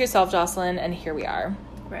 You've done it to yourself, Jocelyn, and here we are.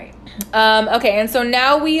 Right. Okay, and so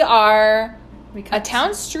now we are We a cut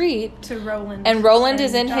town street, to Roland. and Roland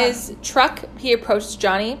is in John. his truck. He approaches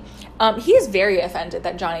Johnny. He is very offended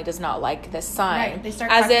that Johnny does not like this sign. Right, they start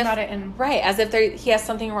talking about it in- Right, as if he has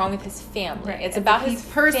something wrong with his family. Right. It's If about he his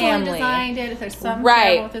personally family. designed it. If there's some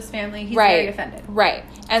Right. trouble with his family, he's Right. very offended. Right.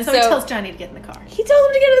 And So he tells Johnny to get in the car. He tells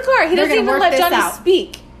him to get in the car. He They're doesn't gonna even work let this Johnny out.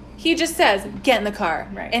 speak. He just says, get in the car.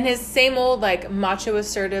 Right. And his same old, like, macho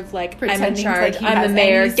assertive, like, I'm in Pretending charge, like he I'm the has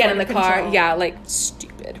mayor, any get in the sort of car. control. Yeah, like,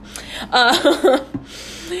 stupid.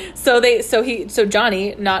 So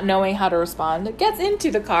Johnny, not knowing how to respond, gets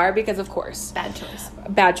into the car because, of course, Bad choice.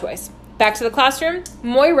 bad choice. Back to the classroom.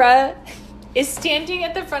 Moira is standing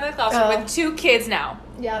at the front of the classroom Oh. with two kids now.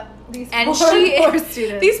 Yep. These And poor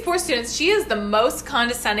students. these poor students, she is the most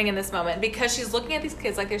condescending in this moment because she's looking at these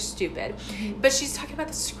kids like they're stupid. Mm-hmm. But she's talking about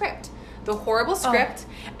the script, the horrible Oh. script.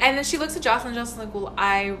 And then she looks at Jocelyn. Jocelyn's like, well,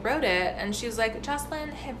 I wrote it. And she's like, Jocelyn,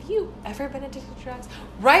 have you ever been addicted to drugs?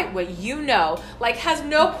 Write what you know. Like, has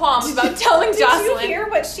no qualms about telling Did Jocelyn. you hear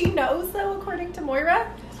what she knows, though, according to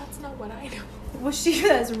Moira? That's not what I know. Well, she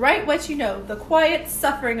says, write what you know. The quiet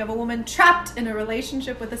suffering of a woman trapped in a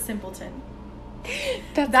relationship with a simpleton.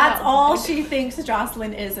 That's all she thinks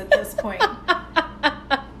Jocelyn is at this point.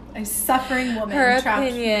 A suffering woman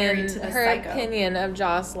trapped married to the psycho. Her opinion of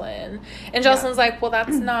Jocelyn. And Jocelyn's like, well,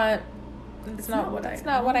 that's not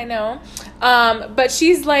what I know. But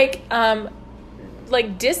she's like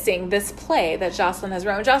dissing this play that Jocelyn has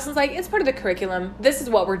written. Jocelyn's like, it's part of the curriculum. This is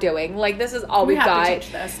what we're doing. Like, this is all we've got. To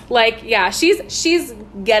teach this. Like, yeah, she's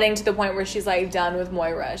getting to the point where she's like done with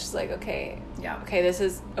Moira. She's like, okay, this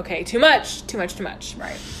is okay. Too much.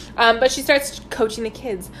 Right. But she starts coaching the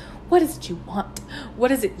kids. What is it you want?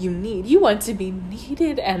 What is it you need? You want to be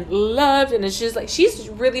needed and loved. And it's just like, she's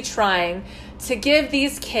really trying to give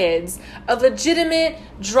these kids a legitimate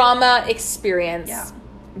drama experience. Yeah.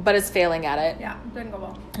 But is failing at it. Yeah, didn't go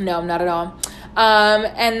well. No, not at all.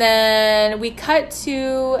 And then we cut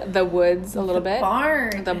to the woods a little bit. The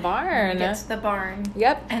barn. We get to the barn.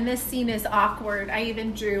 Yep. And this scene is awkward. I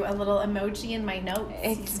even drew a little emoji in my notes.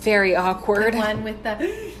 It's very awkward. The one with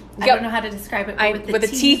the... I don't know how to describe it, but with the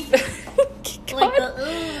teeth. Like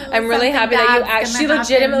I'm really happy that you actually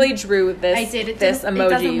legitimately drew this. I did. This emoji, it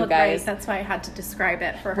doesn't you look guys. Right. That's why I had to describe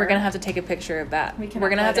it for her. We're gonna have to take a picture of that. We're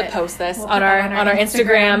gonna have to post this on our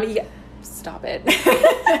Instagram. Yeah. Stop it.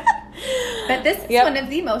 But this is one of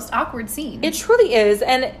the most awkward scenes. It truly is,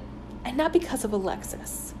 and not because of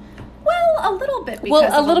Alexis. Well, a little bit.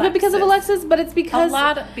 Because of Alexis, but it's because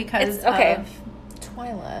of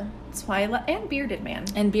Twyla and Bearded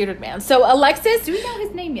Man. So Alexis, do we know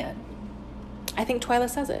his name yet? I think Twyla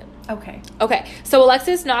says it. Okay. So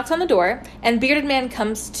Alexis knocks on the door, and Bearded Man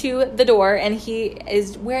comes to the door, and he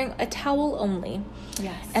is wearing a towel only.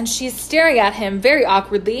 Yes. And she's staring at him very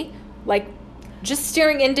awkwardly, like just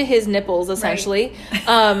staring into his nipples, essentially.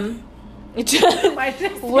 Right.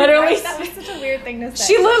 Literally, that was such a weird thing to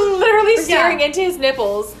say. She literally staring into his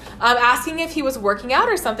nipples, asking if he was working out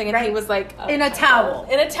or something, and he was like, in a towel.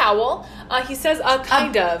 He says,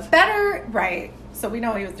 kind of. Better, right. So we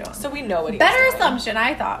know what he was doing. So we know what he was doing. Better assumption,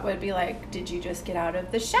 I thought, would be like, did you just get out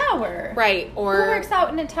of the shower? Right. Or who works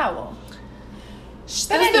out in a towel? That's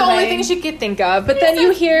the only thing she could think of. But then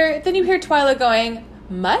you hear Twyla going,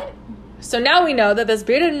 Mutt? So now we know that this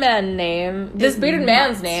bearded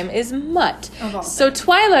man's name is Mutt. So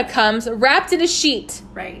Twyla comes wrapped in a sheet.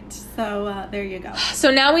 Right. So there you go.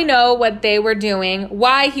 So now we know what they were doing,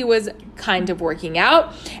 why he was kind of working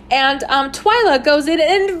out. And Twyla goes in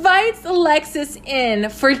and invites Alexis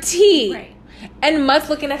in for tea. Right. And Mutt's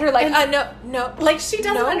looking at her like, no. Like, she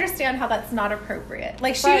doesn't understand how that's not appropriate.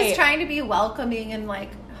 Like, she was trying to be welcoming and,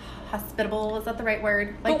 like, hospitable. Is that the right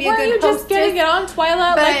word? Like, be a good hostess. Why are you just getting it on,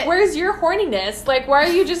 Twyla? Like, where's your horniness? Like, why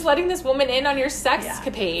are you just letting this woman in on your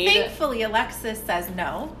sexcapade? Thankfully, Alexis says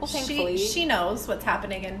no. Well, thankfully. She knows what's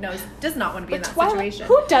happening and does not want to be in that situation.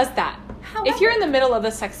 Who does that? However, if you're in the middle of a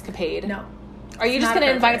sexcapade, no. Are you just going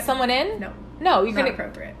to invite someone in? No, you're going to...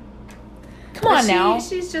 appropriate. Come on now.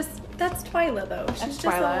 She's just... That's Twyla, though. She's just a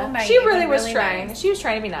little naive. She really was trying. Nice. She was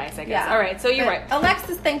trying to be nice, I guess. Yeah. All right, so you're right.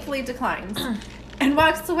 Alexis thankfully declines and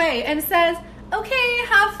walks away and says, okay,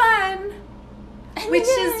 have fun. Which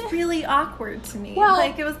is really awkward to me. Well,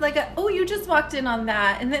 like, it was like, you just walked in on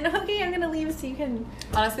that. And then, okay, I'm going to leave so you can...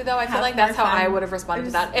 Honestly, though, I feel like that's how I would have responded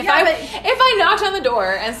to that. If I knocked on the door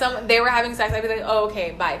and they were having sex, I'd be like, oh,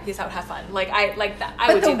 okay, bye, peace out, have fun. Like, I would do that.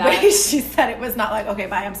 But the way she said it was not like, okay,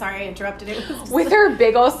 bye, I'm sorry I interrupted. It was with her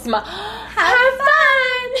big old smile. Have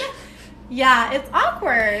fun! Yeah, it's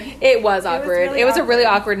awkward. It was awkward. It was a really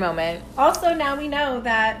awkward moment. Also, now we know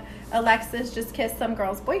that Alexis just kissed some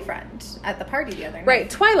girl's boyfriend at the party the other night. Right,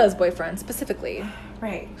 Twyla's boyfriend specifically.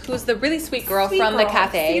 Right. Who's the really sweet girl from the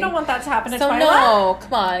cafe. So you don't want that to happen to Twyla? No,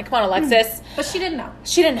 come on, Alexis. But she didn't know.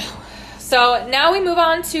 So now we move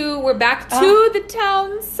on we're back to the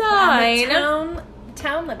town sign. The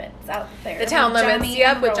town limits out there. The town limits,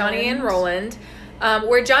 with Johnny and Roland.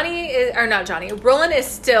 Where Roland is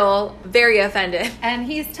still very offended. And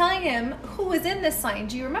he's telling him who is in this sign.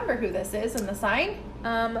 Do you remember who this is in the sign?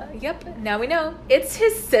 Yep. Now we know. It's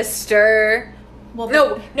his sister.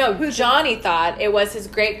 Well, no. Johnny thought it was his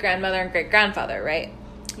great-grandmother and great-grandfather, right?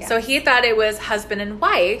 Yes. So he thought it was husband and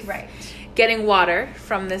wife. Right. Getting water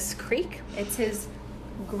from this creek. It's his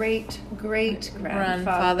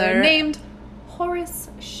great-great-grandfather named Horace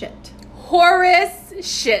Shit. Horace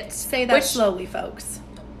Shit. Say that slowly, folks.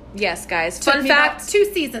 Yes, guys. Fun fact. 2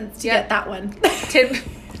 seasons to get that one.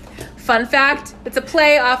 Fun fact. It's a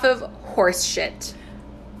play off of horse shit.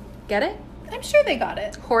 Get it? I'm sure they got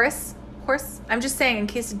it. Horace course. I'm just saying in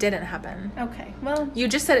case it didn't happen. Okay. Well, You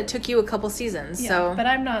just said it took you a couple seasons, yeah, so but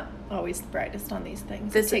I'm not always the brightest on these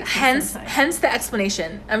things. this It takes me hence some time. hence the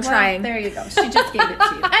explanation. I'm Well, trying. There you go. She just gave it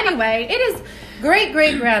to you. Anyway, it is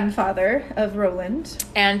great-great-grandfather of Roland.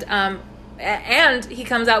 And he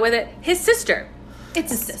comes out with it. His sister.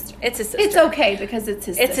 It's his sister. It's his sister. It's okay because it's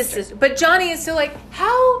his It's sister. his sister. But Johnny is still like,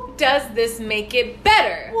 how does this make it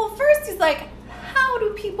better? Well, first he's like, how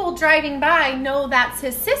do people driving by know that's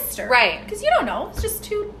his sister? Right. Because you don't know. It's just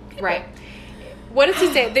two people. Right. What does he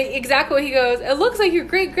say? The exact way he goes, it looks like your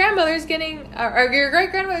great-grandmother's getting, or your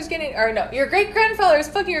great-grandmother's getting, or no, your great-grandfather is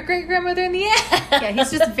fucking your great-grandmother in the ass. Yeah,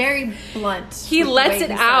 he's just very blunt. He with the lets way it he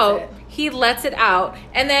says out. it. He lets it out.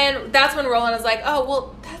 And then that's when Roland is like, oh,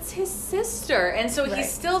 well, that's his sister. And so he Right.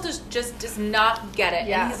 still just does not get it.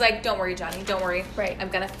 Yeah. And he's like, don't worry, Johnny, don't worry. Right. I'm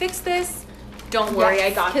going to fix this. Don't worry,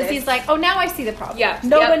 I got this. Because he's like, oh, now I see the problem. Yeah,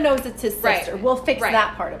 No yep. one knows it's his sister. Right. We'll fix Right.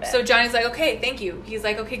 that part of it. So Johnny's like, okay, thank you. He's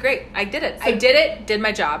like, okay, great. I did it. I did it. Did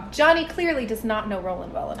my job. Johnny clearly does not know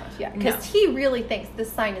Roland well enough yet. Because No. he really thinks this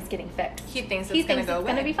sign is getting fixed. He thinks He it's going to thinks go it's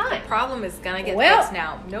away. gonna be fine. The problem is going to get Well, fixed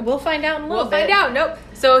now. Nope. We'll find out in a little We'll bit. find out. Nope.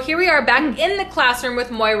 So here we are back in the classroom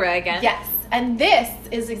with Moira again. Yes. And this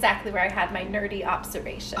is exactly where I had my nerdy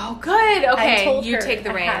observation. Oh, good. Okay. I told You her take the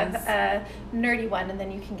I reins. have a nerdy one, and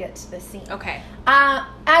then you can get to the scene. Okay.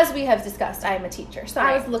 As we have discussed, I am a teacher, so I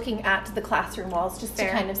Right. was looking at the classroom walls just Fair.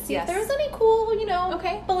 to kind of see Yes. if there was any cool,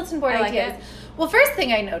 Okay. bulletin board I like ideas. it. Well, first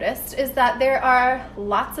thing I noticed is that there are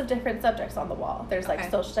lots of different subjects on the wall. There's like Okay.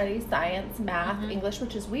 social studies, science, math, Mhm. English,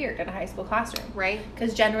 which is weird in a high school classroom. Right.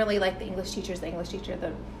 Because generally, like the English teacher,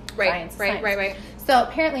 the Right. science, Right. science. Right. So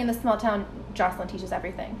apparently in this small town, Jocelyn teaches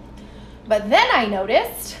everything. But then I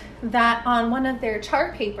noticed that on one of their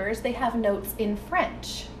chart papers, they have notes in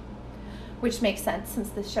French, which makes sense since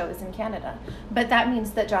this show is in Canada. But that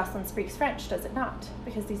means that Jocelyn speaks French, does it not?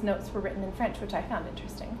 Because these notes were written in French, which I found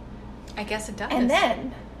interesting. I guess it does. And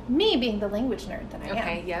then, me being the language nerd that I am,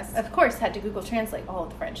 Okay, yes. of course, had to Google Translate all of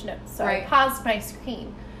the French notes. So Right. I paused my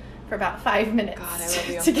screen for about 5 minutes God, I love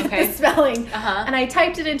you. to get Okay. the spelling. Uh-huh. And I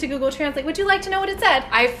typed it into Google Translate. Would you like to know what it said?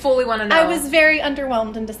 I fully want to know. I was very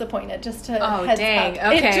underwhelmed and disappointed, just to Oh, heads dang.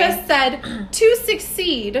 up. Okay. It just said, to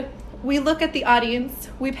succeed, we look at the audience,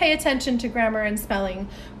 we pay attention to grammar and spelling,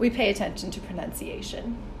 we pay attention to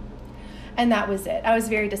pronunciation. And that was it. I was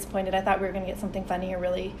very disappointed. I thought we were going to get something funny or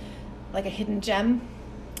really like a hidden gem.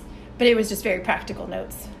 But it was just very practical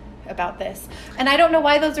notes about this. And I don't know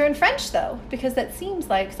why those are in French, though, because that seems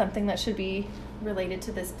like something that should be related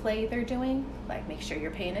to this play they're doing. Like, make sure you're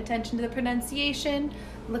paying attention to the pronunciation,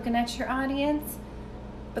 looking at your audience.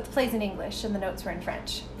 But the play's in English and the notes were in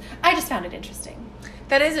French. I just found it interesting.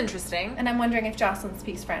 That is interesting. And I'm wondering if Jocelyn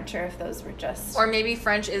speaks French or if those were just... Or maybe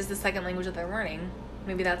French is the second language that they're learning.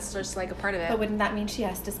 Maybe that's just like a part of it. But wouldn't that mean she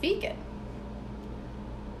has to speak it?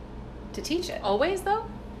 To teach it? Always, though?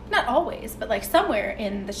 Not always, but like somewhere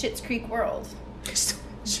in the Schitt's Creek world,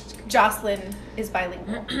 Jocelyn is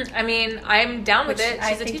bilingual. I mean, I'm down with Which it.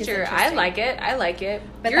 I She's a think is teacher. I interesting. like it.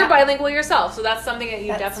 But You're that- bilingual yourself, so that's something that you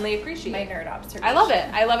That's definitely appreciate. My nerd observation. I love it.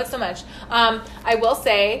 I love it so much. I will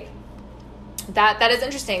say that is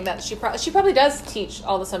interesting that she probably does teach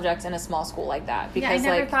all the subjects in a small school like that Yeah, I because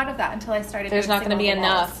never like thought of that until I started. there's not noticing going to be all the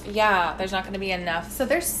walls. enough. Yeah, there's not going to be enough. So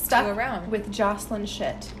they're stuck go around. with Jocelyn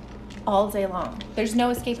shit all day long. There's no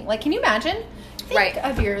escaping. Like, can you imagine? Think Right.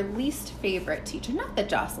 of your least favorite teacher. Not that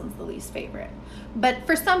Jocelyn's the least favorite, but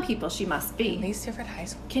for some people she must be. Least favorite high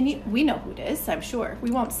school. Can you? We know who it is. I'm sure. We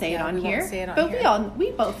won't say it Yeah, on we won't here. say it on but here.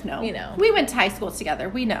 we both know. We know. We went to high school together.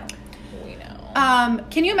 We know. We know.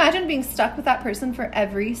 Can you imagine being stuck with that person for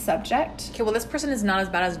every subject? Okay, well, this person is not as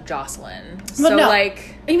bad as Jocelyn. Well, so no.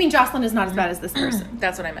 like, You mean Jocelyn is not as bad as this person?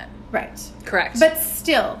 that's what I meant. Right. Correct. But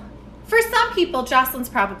still, for some people, Jocelyn's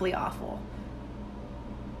probably awful.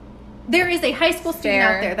 There is a high school student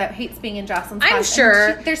Fair. out there that hates being in Jocelyn's I'm class, and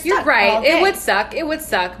sure they're you're stuck right. all day. It would suck. It would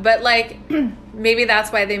suck. But like, maybe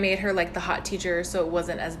that's why they made her like the hot teacher, so it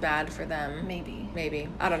wasn't as bad for them. Maybe.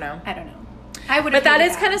 I don't know. I don't know. I would. But that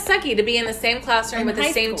is kind of sucky to be in the same classroom In with the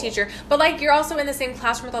high same school. teacher. But like, you're also in the same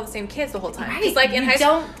classroom with all the same kids the whole time. right. Like in you high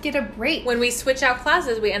school, don't get a break. when we switch out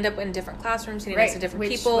classes, we end up in different classrooms, sitting next to different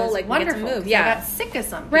which people. was Like wonderful. we get to move. 'cause Yeah. I got sick of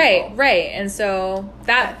some people. Right. And so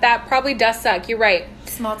that probably does suck. You're right.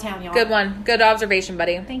 Small town, y'all. Good one. Good observation,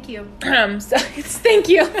 buddy. Thank you. So thank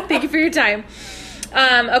you for your time.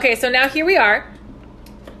 Okay, so now here we are.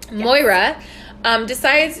 Moira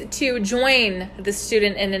decides to join the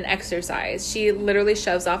student in an exercise. She literally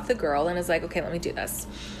shoves off the girl and is like, okay, let me do this.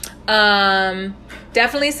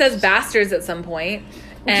 Definitely says bastards at some point.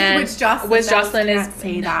 And Which Jocelyn Jocelyn knows is can't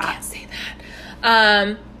say that. Can't say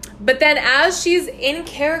that. But then as she's in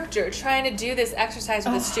character trying to do this exercise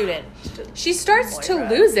with a student, she starts to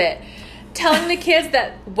lose it, telling the kids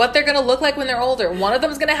that what they're going to look like when they're older. One of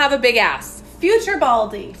them's going to have a big ass. Future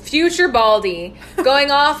Baldy.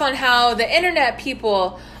 Going off on how the internet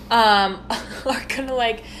people are going to,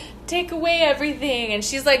 like, take away everything. And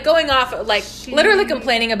she's, like, going off, like, literally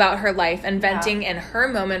complaining about her life and venting in her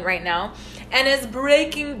moment right now. And is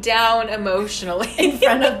breaking down emotionally in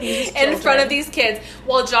front of these kids,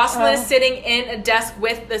 while Jocelyn is sitting in a desk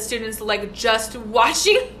with the students, like, just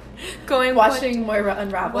watching Moira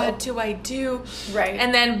unravel. What do I do? Right.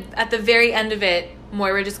 And then at the very end of it,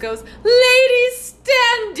 Moira just goes, "Ladies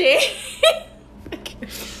standing."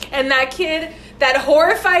 And that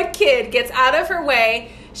horrified kid gets out of her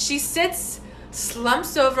way. She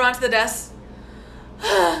slumps over onto the desk.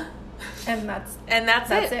 And that's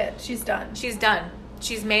it. She's done.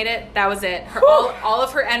 She's made it. That was it. All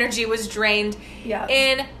of her energy was drained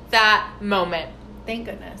in that moment. Thank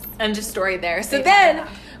goodness. End of story there. So then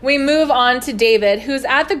we move on to David, who's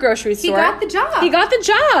at the grocery store. He got the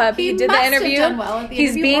job. He did the interview. Have done well at the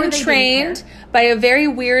He's interview, being trained by a very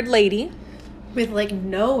weird lady. With, like,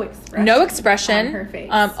 no expression on her face.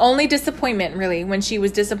 Only disappointment, really. When she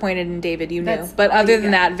was disappointed in David, you knew. But all other you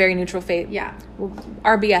than get. that, very neutral fate. Yeah.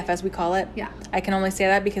 RBF, as we call it. Yeah. I can only say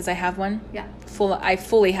that because I have one. Yeah. I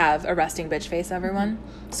fully have a resting bitch face, everyone.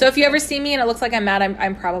 So if you ever see me and it looks like I'm mad,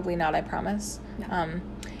 I'm probably not, I promise. No. Anyway.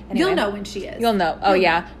 You'll know when she is. You'll know. Oh,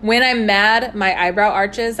 yeah. When I'm mad, my eyebrow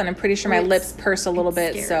arches, and I'm pretty sure my lips purse a little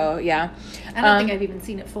bit. Scary. So, yeah. I don't think I've even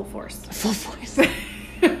seen it full force. Full force.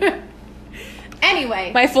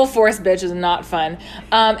 Anyway. My full force bitch is not fun.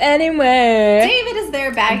 Anyway. David is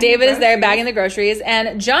there bagging the groceries.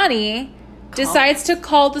 And Johnny decides to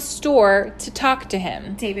call the store to talk to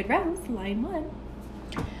him. David Rose, line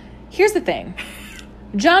 1. Here's the thing.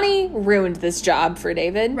 Johnny ruined this job for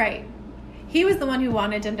David. Right. He was the one who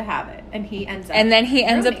wanted him to have it, and he ends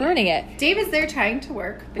up ruining it. David's there trying to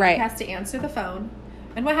work, but right. He has to answer the phone.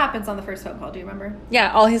 And what happens on the first phone call? Do you remember?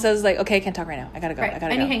 Yeah, all he says is like, "Okay, I can't talk right now. I gotta go. Right.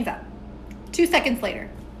 And he hangs up. 2 seconds later,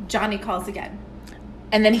 Johnny calls again.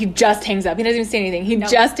 And then he just hangs up. He doesn't even say anything. He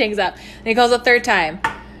just hangs up. And he calls a third time.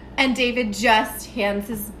 And David just hands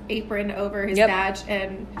his apron over his badge,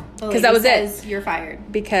 and the lady that was says, "You're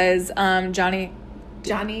fired." Because Johnny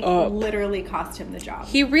literally cost him the job.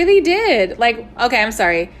 He really did. Like, okay, I'm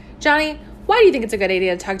sorry. Johnny, why do you think it's a good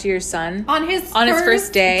idea to talk to your son? On his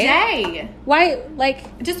first day? Why,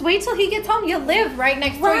 like... Just wait till he gets home. You live right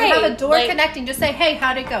next door. You have a door connecting. Just say, "Hey,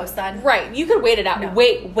 how'd it go, son?" Right. You could wait it out. No.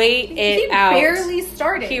 Wait it out. He barely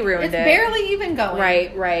started. He ruined it. It's barely even going.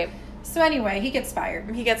 Right. So anyway, he gets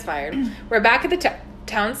fired. We're back at the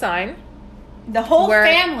town sign. The whole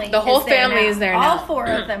family is there now. All 4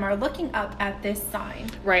 of them are looking up at this sign.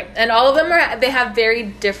 Right. And all of them they have very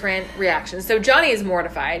different reactions. So Johnny is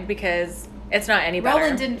mortified because it's not any better.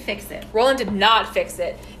 Roland didn't fix it. Roland did not fix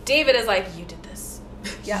it. David is like, "You did this.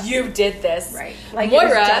 Yeah. You did this." Right. Like Moira,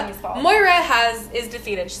 it was Johnny's fault. Moira is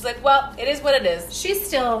defeated. She's like, "Well, it is what it is." She's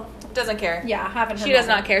still doesn't care. Yeah, having her. She does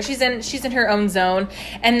not care. She's in her own zone.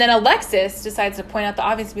 And then Alexis decides to point out the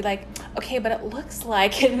obvious and be like, "Okay, but it looks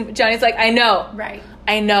like," and Johnny's like, "I know. Right.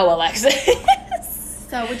 I know, Alexis."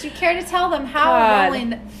 So would you care to tell them how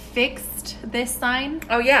Roland fixed this sign?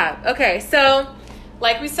 Oh, yeah. Okay, so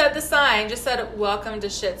like we said, the sign just said, "Welcome to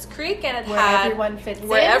Schitt's Creek," and it had everyone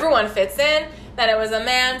fits in. Then it was a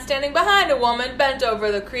man standing behind a woman bent over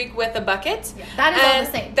the creek with a bucket. Yeah, that is all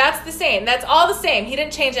the same. That's the same. That's all the same. He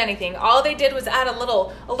didn't change anything. All they did was add a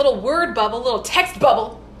little word bubble, a little text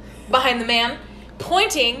bubble behind the man,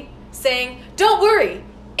 pointing, saying, "Don't worry,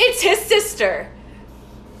 it's his sister."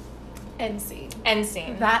 End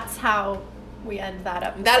scene. That's how we end that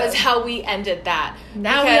episode. That is how we ended that.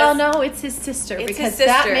 Now we all know it's his sister.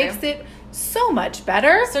 That makes it so much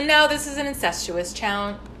better. So now this is an incestuous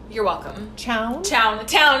town. You're welcome. Town.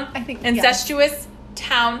 I think incestuous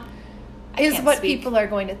town is what people are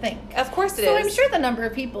going to think. Of course it is. So I'm sure the number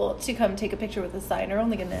of people to come take a picture with the sign are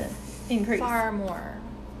only going to increase. Far more.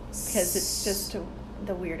 Because it's just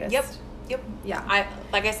the weirdest. Yep. Yeah.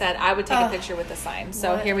 Like I said, I would take a picture with the sign.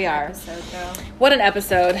 So here we are. What an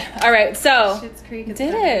episode. All right. So Schitt's Creek has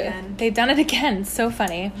did done it again. They've done it again. So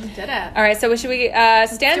funny. We did it. All right. So should we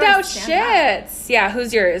standout shits? Yeah.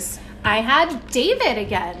 Who's yours? I had David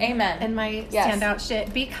again. Amen. In my standout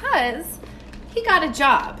shit because he got a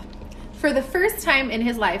job. For the first time in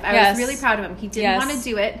his life, I was really proud of him. He didn't want to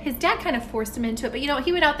do it. His dad kind of forced him into it, but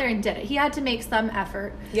he went out there and did it. He had to make some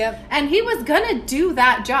effort. Yep. And he was going to do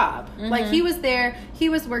that job. Mm-hmm. Like, he was there. He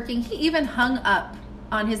was working. He even hung up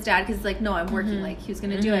on his dad because he's like, "No, I'm working." Like, he was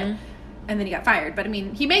going to do it. And then he got fired. But, I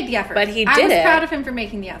mean, he made the effort. But he I did was it. proud of him for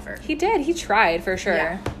making the effort. He did. He tried for sure.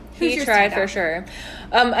 Yeah. Who's He your tried for standout? sure.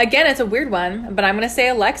 Again, it's a weird one, but I'm going to say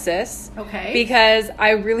Alexis. Okay. Because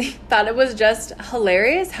I really thought it was just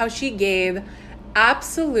hilarious how she gave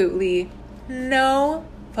absolutely no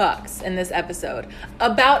fucks in this episode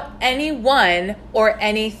about anyone or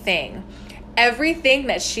anything. Everything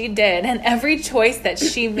that she did and every choice that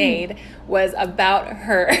she made was about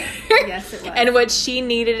her. Yes, it was. And what she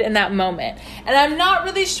needed in that moment. And I'm not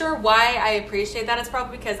really sure why I appreciate that. It's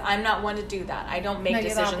probably because I'm not one to do that. I don't make No, you're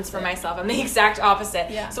the decisions for opposite. myself. I'm the exact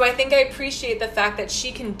opposite. Yeah. So I think I appreciate the fact that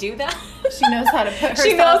she can do that. She knows how to put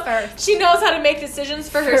She herself knows, first. she knows how to make decisions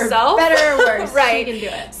for herself. better or worse, right. she can do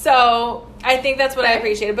it. So I think that's what I Right.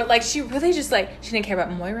 appreciated. But like she really just like she didn't care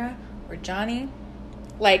about Moira or Johnny.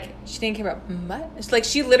 Like she didn't care about much. It's like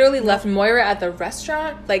she literally left Moira at the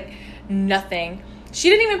restaurant. Like nothing. She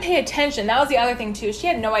didn't even pay attention. That was the other thing too. She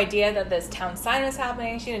had no idea that this town sign was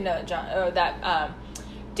happening. She didn't know that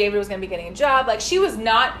David was going to be getting a job. Like she was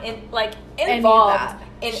not involved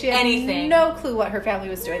in She had anything. no clue what her family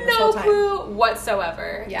was doing this whole No time. clue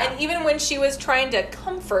whatsoever. Yeah. And even when she was trying to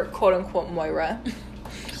comfort quote unquote Moira,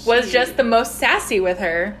 was just the most sassy with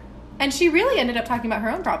her And she really ended up talking about her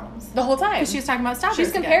own problems. the whole time. Because she was talking about Stavros She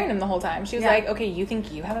was comparing again. him the whole time. She was Yeah. like, okay, you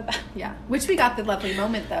think you have it bad? Yeah. Which we got the lovely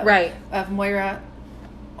moment, though. Right. Of Moira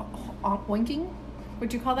winking?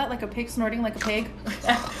 Would you call that? Like a pig snorting like a pig?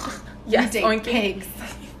 Yes, We date oinking. pigs.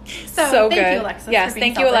 So thank good. you, Alexis. Yes, for being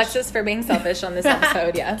thank you, selfish. Alexis, for being selfish on this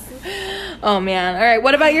episode. Yes. Oh man. All right.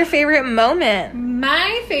 What about your favorite moment?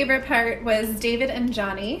 My favorite part was David and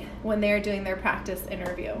Johnny when they are doing their practice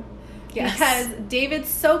interview. Yes. Because David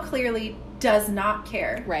so clearly does not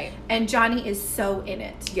care. Right. And Johnny is so in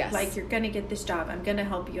it. Yes. Like, you're going to get this job. I'm going to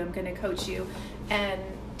help you. I'm going to coach you. And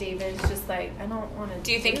David's just like, I don't want to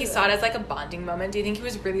Do you think he saw it as like a bonding moment? Do you think he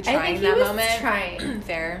was really I trying think he that was moment? trying.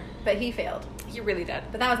 Fair. But he failed. He really did.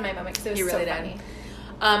 But that was my moment because it was He really so did.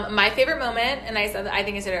 funny. My favorite moment, and I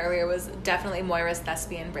think I said it earlier, was definitely Moira's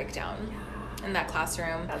thespian breakdown in that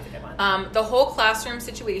classroom. That's a good one. The whole classroom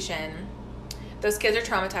situation, those kids are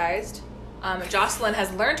traumatized. Jocelyn has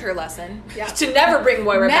learned her lesson Yeah. to never bring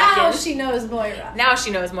Moira back in. Now she knows Moira. Now she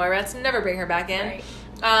knows Moira to never bring her back in. Right.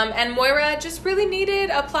 And Moira just really needed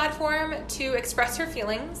a platform to express her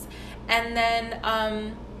feelings and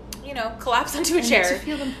then, collapse onto a And chair. to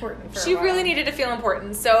feel important for She a while. really needed to feel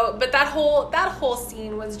important. So, but that whole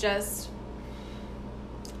scene was just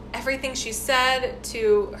everything she said,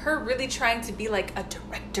 to her really trying to be like a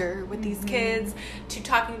director with these kids, to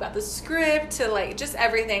talking about the script, to like just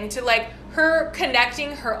everything, to like her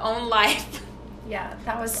connecting her own life Yeah,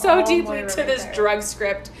 that was so all deeply Moira to right this there. drug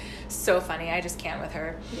script. So funny. I just can't with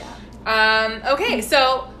her. Yeah. Okay,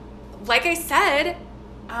 so like I said,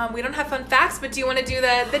 we don't have fun facts, but do you want to do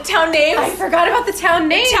the town names? I forgot about the town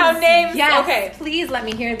names. town names? Yes. Okay. Please let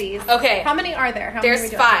me hear these. Okay. How many are there? How There's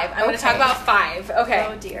many are we doing? 5. I'm going to talk about 5. Okay.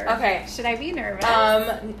 Oh dear. Okay. Should I be nervous?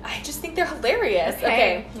 I just think they're hilarious.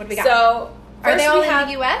 Okay. What do we got? So are they first all we in have,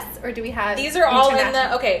 the U.S. or do we have? These are all in the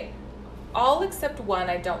international? okay. All except one.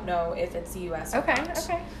 I don't know if it's U.S. or Okay. not.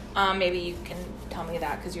 Okay. Maybe you can tell me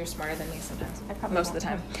that because you're smarter than me sometimes. I probably Most of the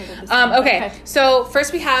won't time. have heard of this one. Okay. So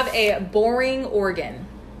first we have a boring organ.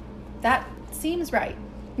 That seems right.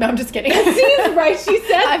 No, I'm just kidding. Seems right, she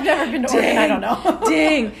said. I've never been to Oregon. I don't know.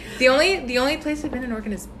 Dang. The only place I've been in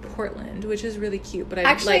Oregon is Portland, which is really cute. But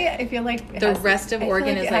Actually, I feel like it the has- rest of I feel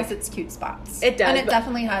Oregon like is it has like- its cute spots. It does, and it but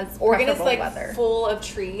definitely has Oregon is preferable like weather. full of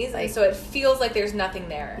trees, and so it feels like there's nothing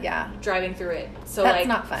there. Yeah. Driving through it. So That's like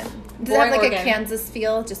not fun. Does it have boring like Oregon. a Kansas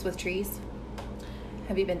feel just with trees?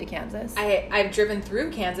 Have you been to Kansas? I've driven through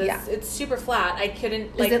Kansas. Yeah. It's super flat. I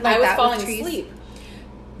couldn't like, it like I was that with falling trees? asleep.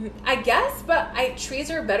 I guess, but trees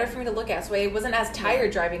are better for me to look at, so I wasn't as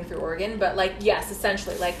tired driving through Oregon. But like, yes,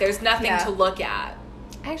 essentially, like there's nothing Yeah. to look at.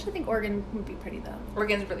 I actually think Oregon would be pretty though.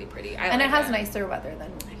 Oregon's really pretty, And like it has it. nicer weather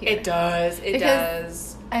than here. It does. It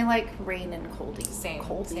Because- does. I like rain and coldy. Same.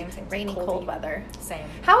 Coldy. Same. Rainy, Coldy. cold weather. Same.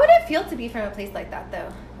 How would it feel to be from a place like that though?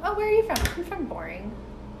 Oh, where are you from? I'm from Boring.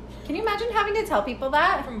 Can you imagine having to tell people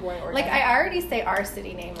that? From Boring, Oregon. Like, I already say our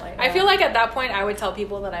city name like I feel like at that point I would tell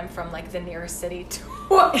people that I'm from like the nearest city to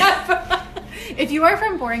whatever. if you are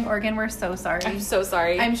from Boring, Oregon, we're so sorry. I'm so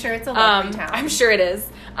sorry. I'm sure it's a lovely town. I'm sure it is.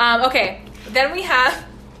 Okay, then we have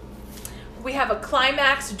a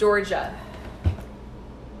Climax, Georgia.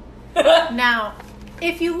 Now,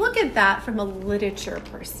 if you look at that from a literature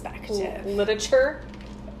perspective, Literature.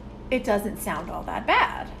 it doesn't sound all that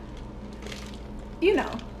bad. You know,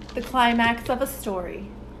 the climax of a story.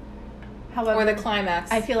 However, Or the climax.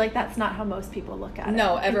 I feel like that's not how most people look at it.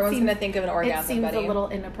 No, It everyone's seems- going to think of an It orgasm seems buddy. a little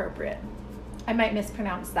inappropriate. I might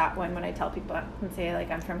mispronounce that one when I tell people and say,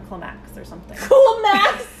 like, I'm from Climax or something.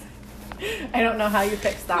 Climax. I don't know how you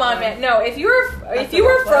fix that Come on, one. man. No, if you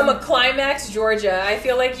were from a Climax, Georgia, I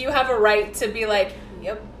feel like you have a right to be like,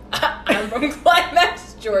 yep, I'm from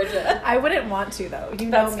Climax, Georgia. I wouldn't want to, though. You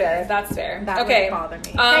know That's me. fair. That's fair. That Okay. wouldn't bother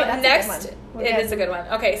me. That's Next, a good one. it is a good one.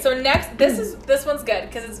 Okay, so next, this one's good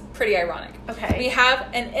because it's pretty ironic. Okay. We have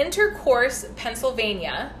an Intercourse,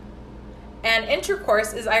 Pennsylvania, and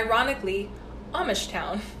Intercourse is ironically Amish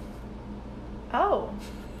town. Oh.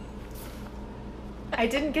 I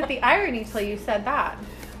didn't get the irony till you said that.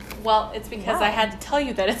 Well, it's because Wow. I had to tell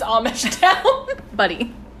you that it's Amish town,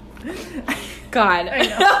 buddy. God. I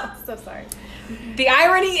know. So sorry. The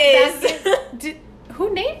irony is...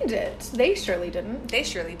 Who named it? They surely didn't. They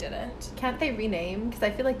surely didn't. Can't they rename? Because I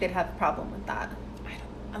feel like they'd have a problem with that.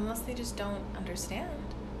 Unless they just don't understand.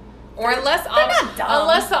 Or unless They're not dumb.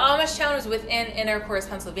 unless the Amish town is within Intercourse,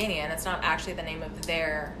 Pennsylvania, and it's not actually the name of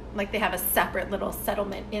their... Like they have a separate little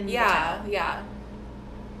settlement in the Yeah, town. yeah.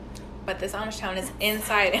 But this Amish town is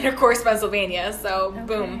inside Intercourse, Pennsylvania, so Okay,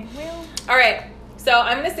 boom. well. All right, so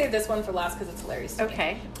I'm going to save this one for last because it's hilarious to me.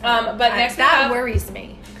 Okay. But next we that have... worries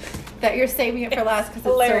me. That you're saving it for last because it's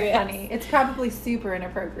hilarious. so funny. It's probably super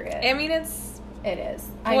inappropriate. I mean, it's... It is.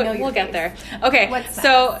 I know We'll get there. Okay, What's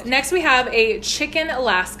so next we have a Chicken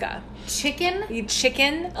Alaska. Chicken?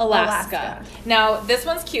 Chicken Alaska. Now, this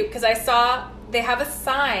one's cute because I saw they have a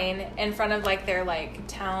sign in front of like their like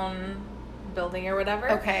town building or whatever.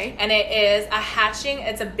 Okay. And it is a hatching,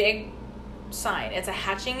 it's a big sign. It's a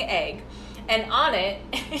hatching egg. And on it,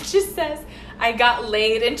 it just says, I got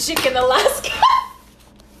laid in Chicken Alaska.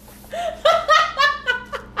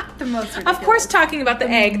 The most ridiculous. Of course, talking about the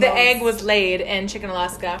egg. The egg was laid in Chicken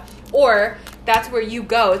Alaska. Or that's where you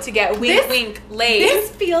go to get wink, wink, laid.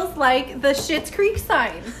 This feels like the Schitt's Creek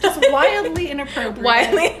sign. Just wildly inappropriate.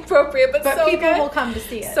 Wildly inappropriate, but so people good. will come to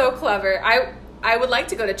see it. So clever. I would like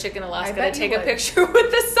to go to Chicken Alaska to bet you take a would. picture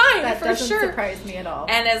with the sign That for doesn't sure. surprise me at all.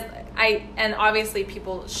 And obviously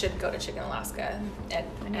people should go to Chicken Alaska I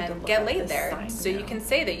need to and look get up laid this there, sign so you now. can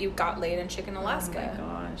say that you got laid in Chicken Alaska. Oh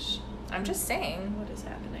my gosh. I'm just saying. What is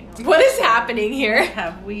happening? What is happening here? What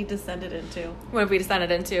have we descended into? What have we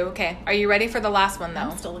descended into? Okay, are you ready for the last one though?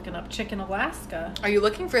 I'm still looking up Chicken Alaska. Are you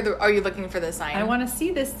looking for the sign? I want to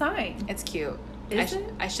see this sign. It's cute. Is it?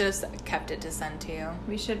 I should have kept it to send to you.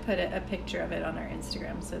 We should put a picture of it on our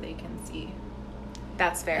Instagram so they can see.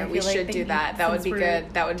 That's fair. I We feel like should they do need- that. That would since be we're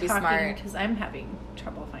good. That would be talking, smart. Because I'm having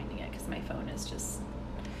trouble finding it because my phone is just...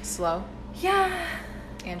 Slow. Yeah.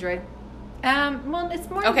 Android. Well, it's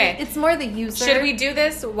more... Okay. It's more the user. Should we do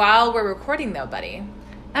this while we're recording though, buddy?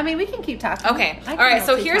 I mean, we can keep talking. Okay. I All can right.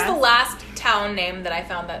 So here's the multitask. last town name that I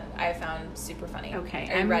found super funny. Okay.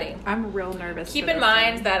 Are you ready? I'm real nervous. Keep for in this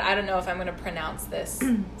mind one. that I don't know if I'm going to pronounce this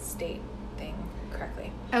state thing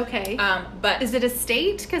correctly. Okay. But Is it a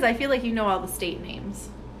state? Because I feel like you know all the state names.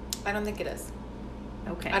 I don't think it is.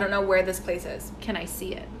 Okay. I don't know where this place is. Can I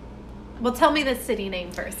see it? Well, tell me the city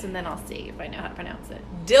name first, and then I'll see if I know how to pronounce it.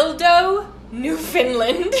 Dildo,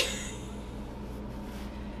 Newfoundland.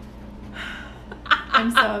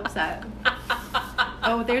 I'm so upset.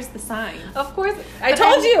 Oh, there's the sign. Of course. I But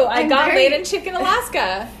told you. I I'm got very- laid in Chicken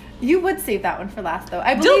Alaska. You would save that one for last, though.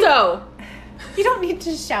 I believe, Dildo. You don't need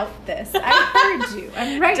to shout this. I heard you.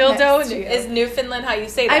 I'm right Dildo next to you. is Newfoundland how you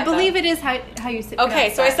say that. I believe though. it is how you say.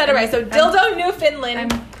 Okay, so I said it right. So dildo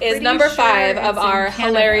Newfoundland I'm is pretty number sure 5 of it's in our Canada.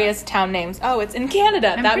 hilarious town names. Oh, it's in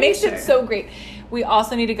Canada. I'm That pretty makes sure. it so great. We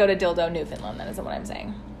also need to go to dildo Newfoundland. That is what I'm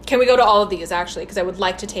saying. Can we go to all of these actually? Because I would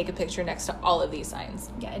like to take a picture next to all of these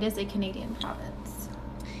signs. Yeah, it is a Canadian province.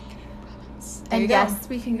 There you And go. yes,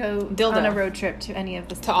 we can go Dildo. on a road trip to any of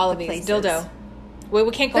the To all of the these. places. Dildo. Well,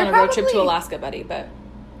 we can't go They're on a road trip to probably- Alaska, buddy, but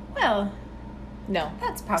Well, no.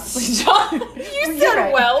 that's probably Stop. You You're said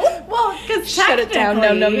right. well. Well, because Shut it down.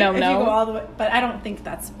 No, no, no, If no. you go all the way, but I don't think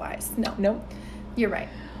that's wise. No, Nope. you're right.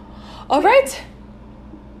 All right.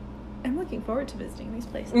 I'm looking forward to visiting these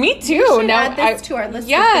places. Me too. We should Now add this to our list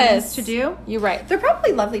yes. of things to do. You're right. They're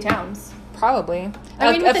probably lovely towns. Probably.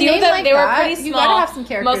 I mean, with a a few of name them, like they were that, pretty you small. gotta have some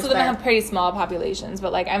characters Most of them there. have pretty small populations,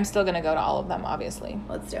 but like I'm still gonna go to all of them, obviously.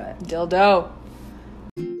 Let's do it. Dildo.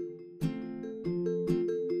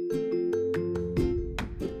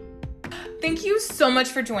 Thank you so much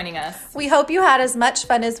for joining us. We hope you had as much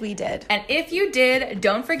fun as we did. And if you did,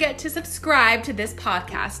 don't forget to subscribe to this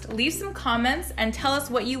podcast. Leave some comments and tell us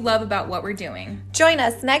what you love about what we're doing. Join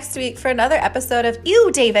us next week for another episode of Ew,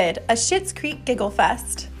 David, a Schitt's Creek Giggle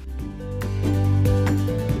Fest.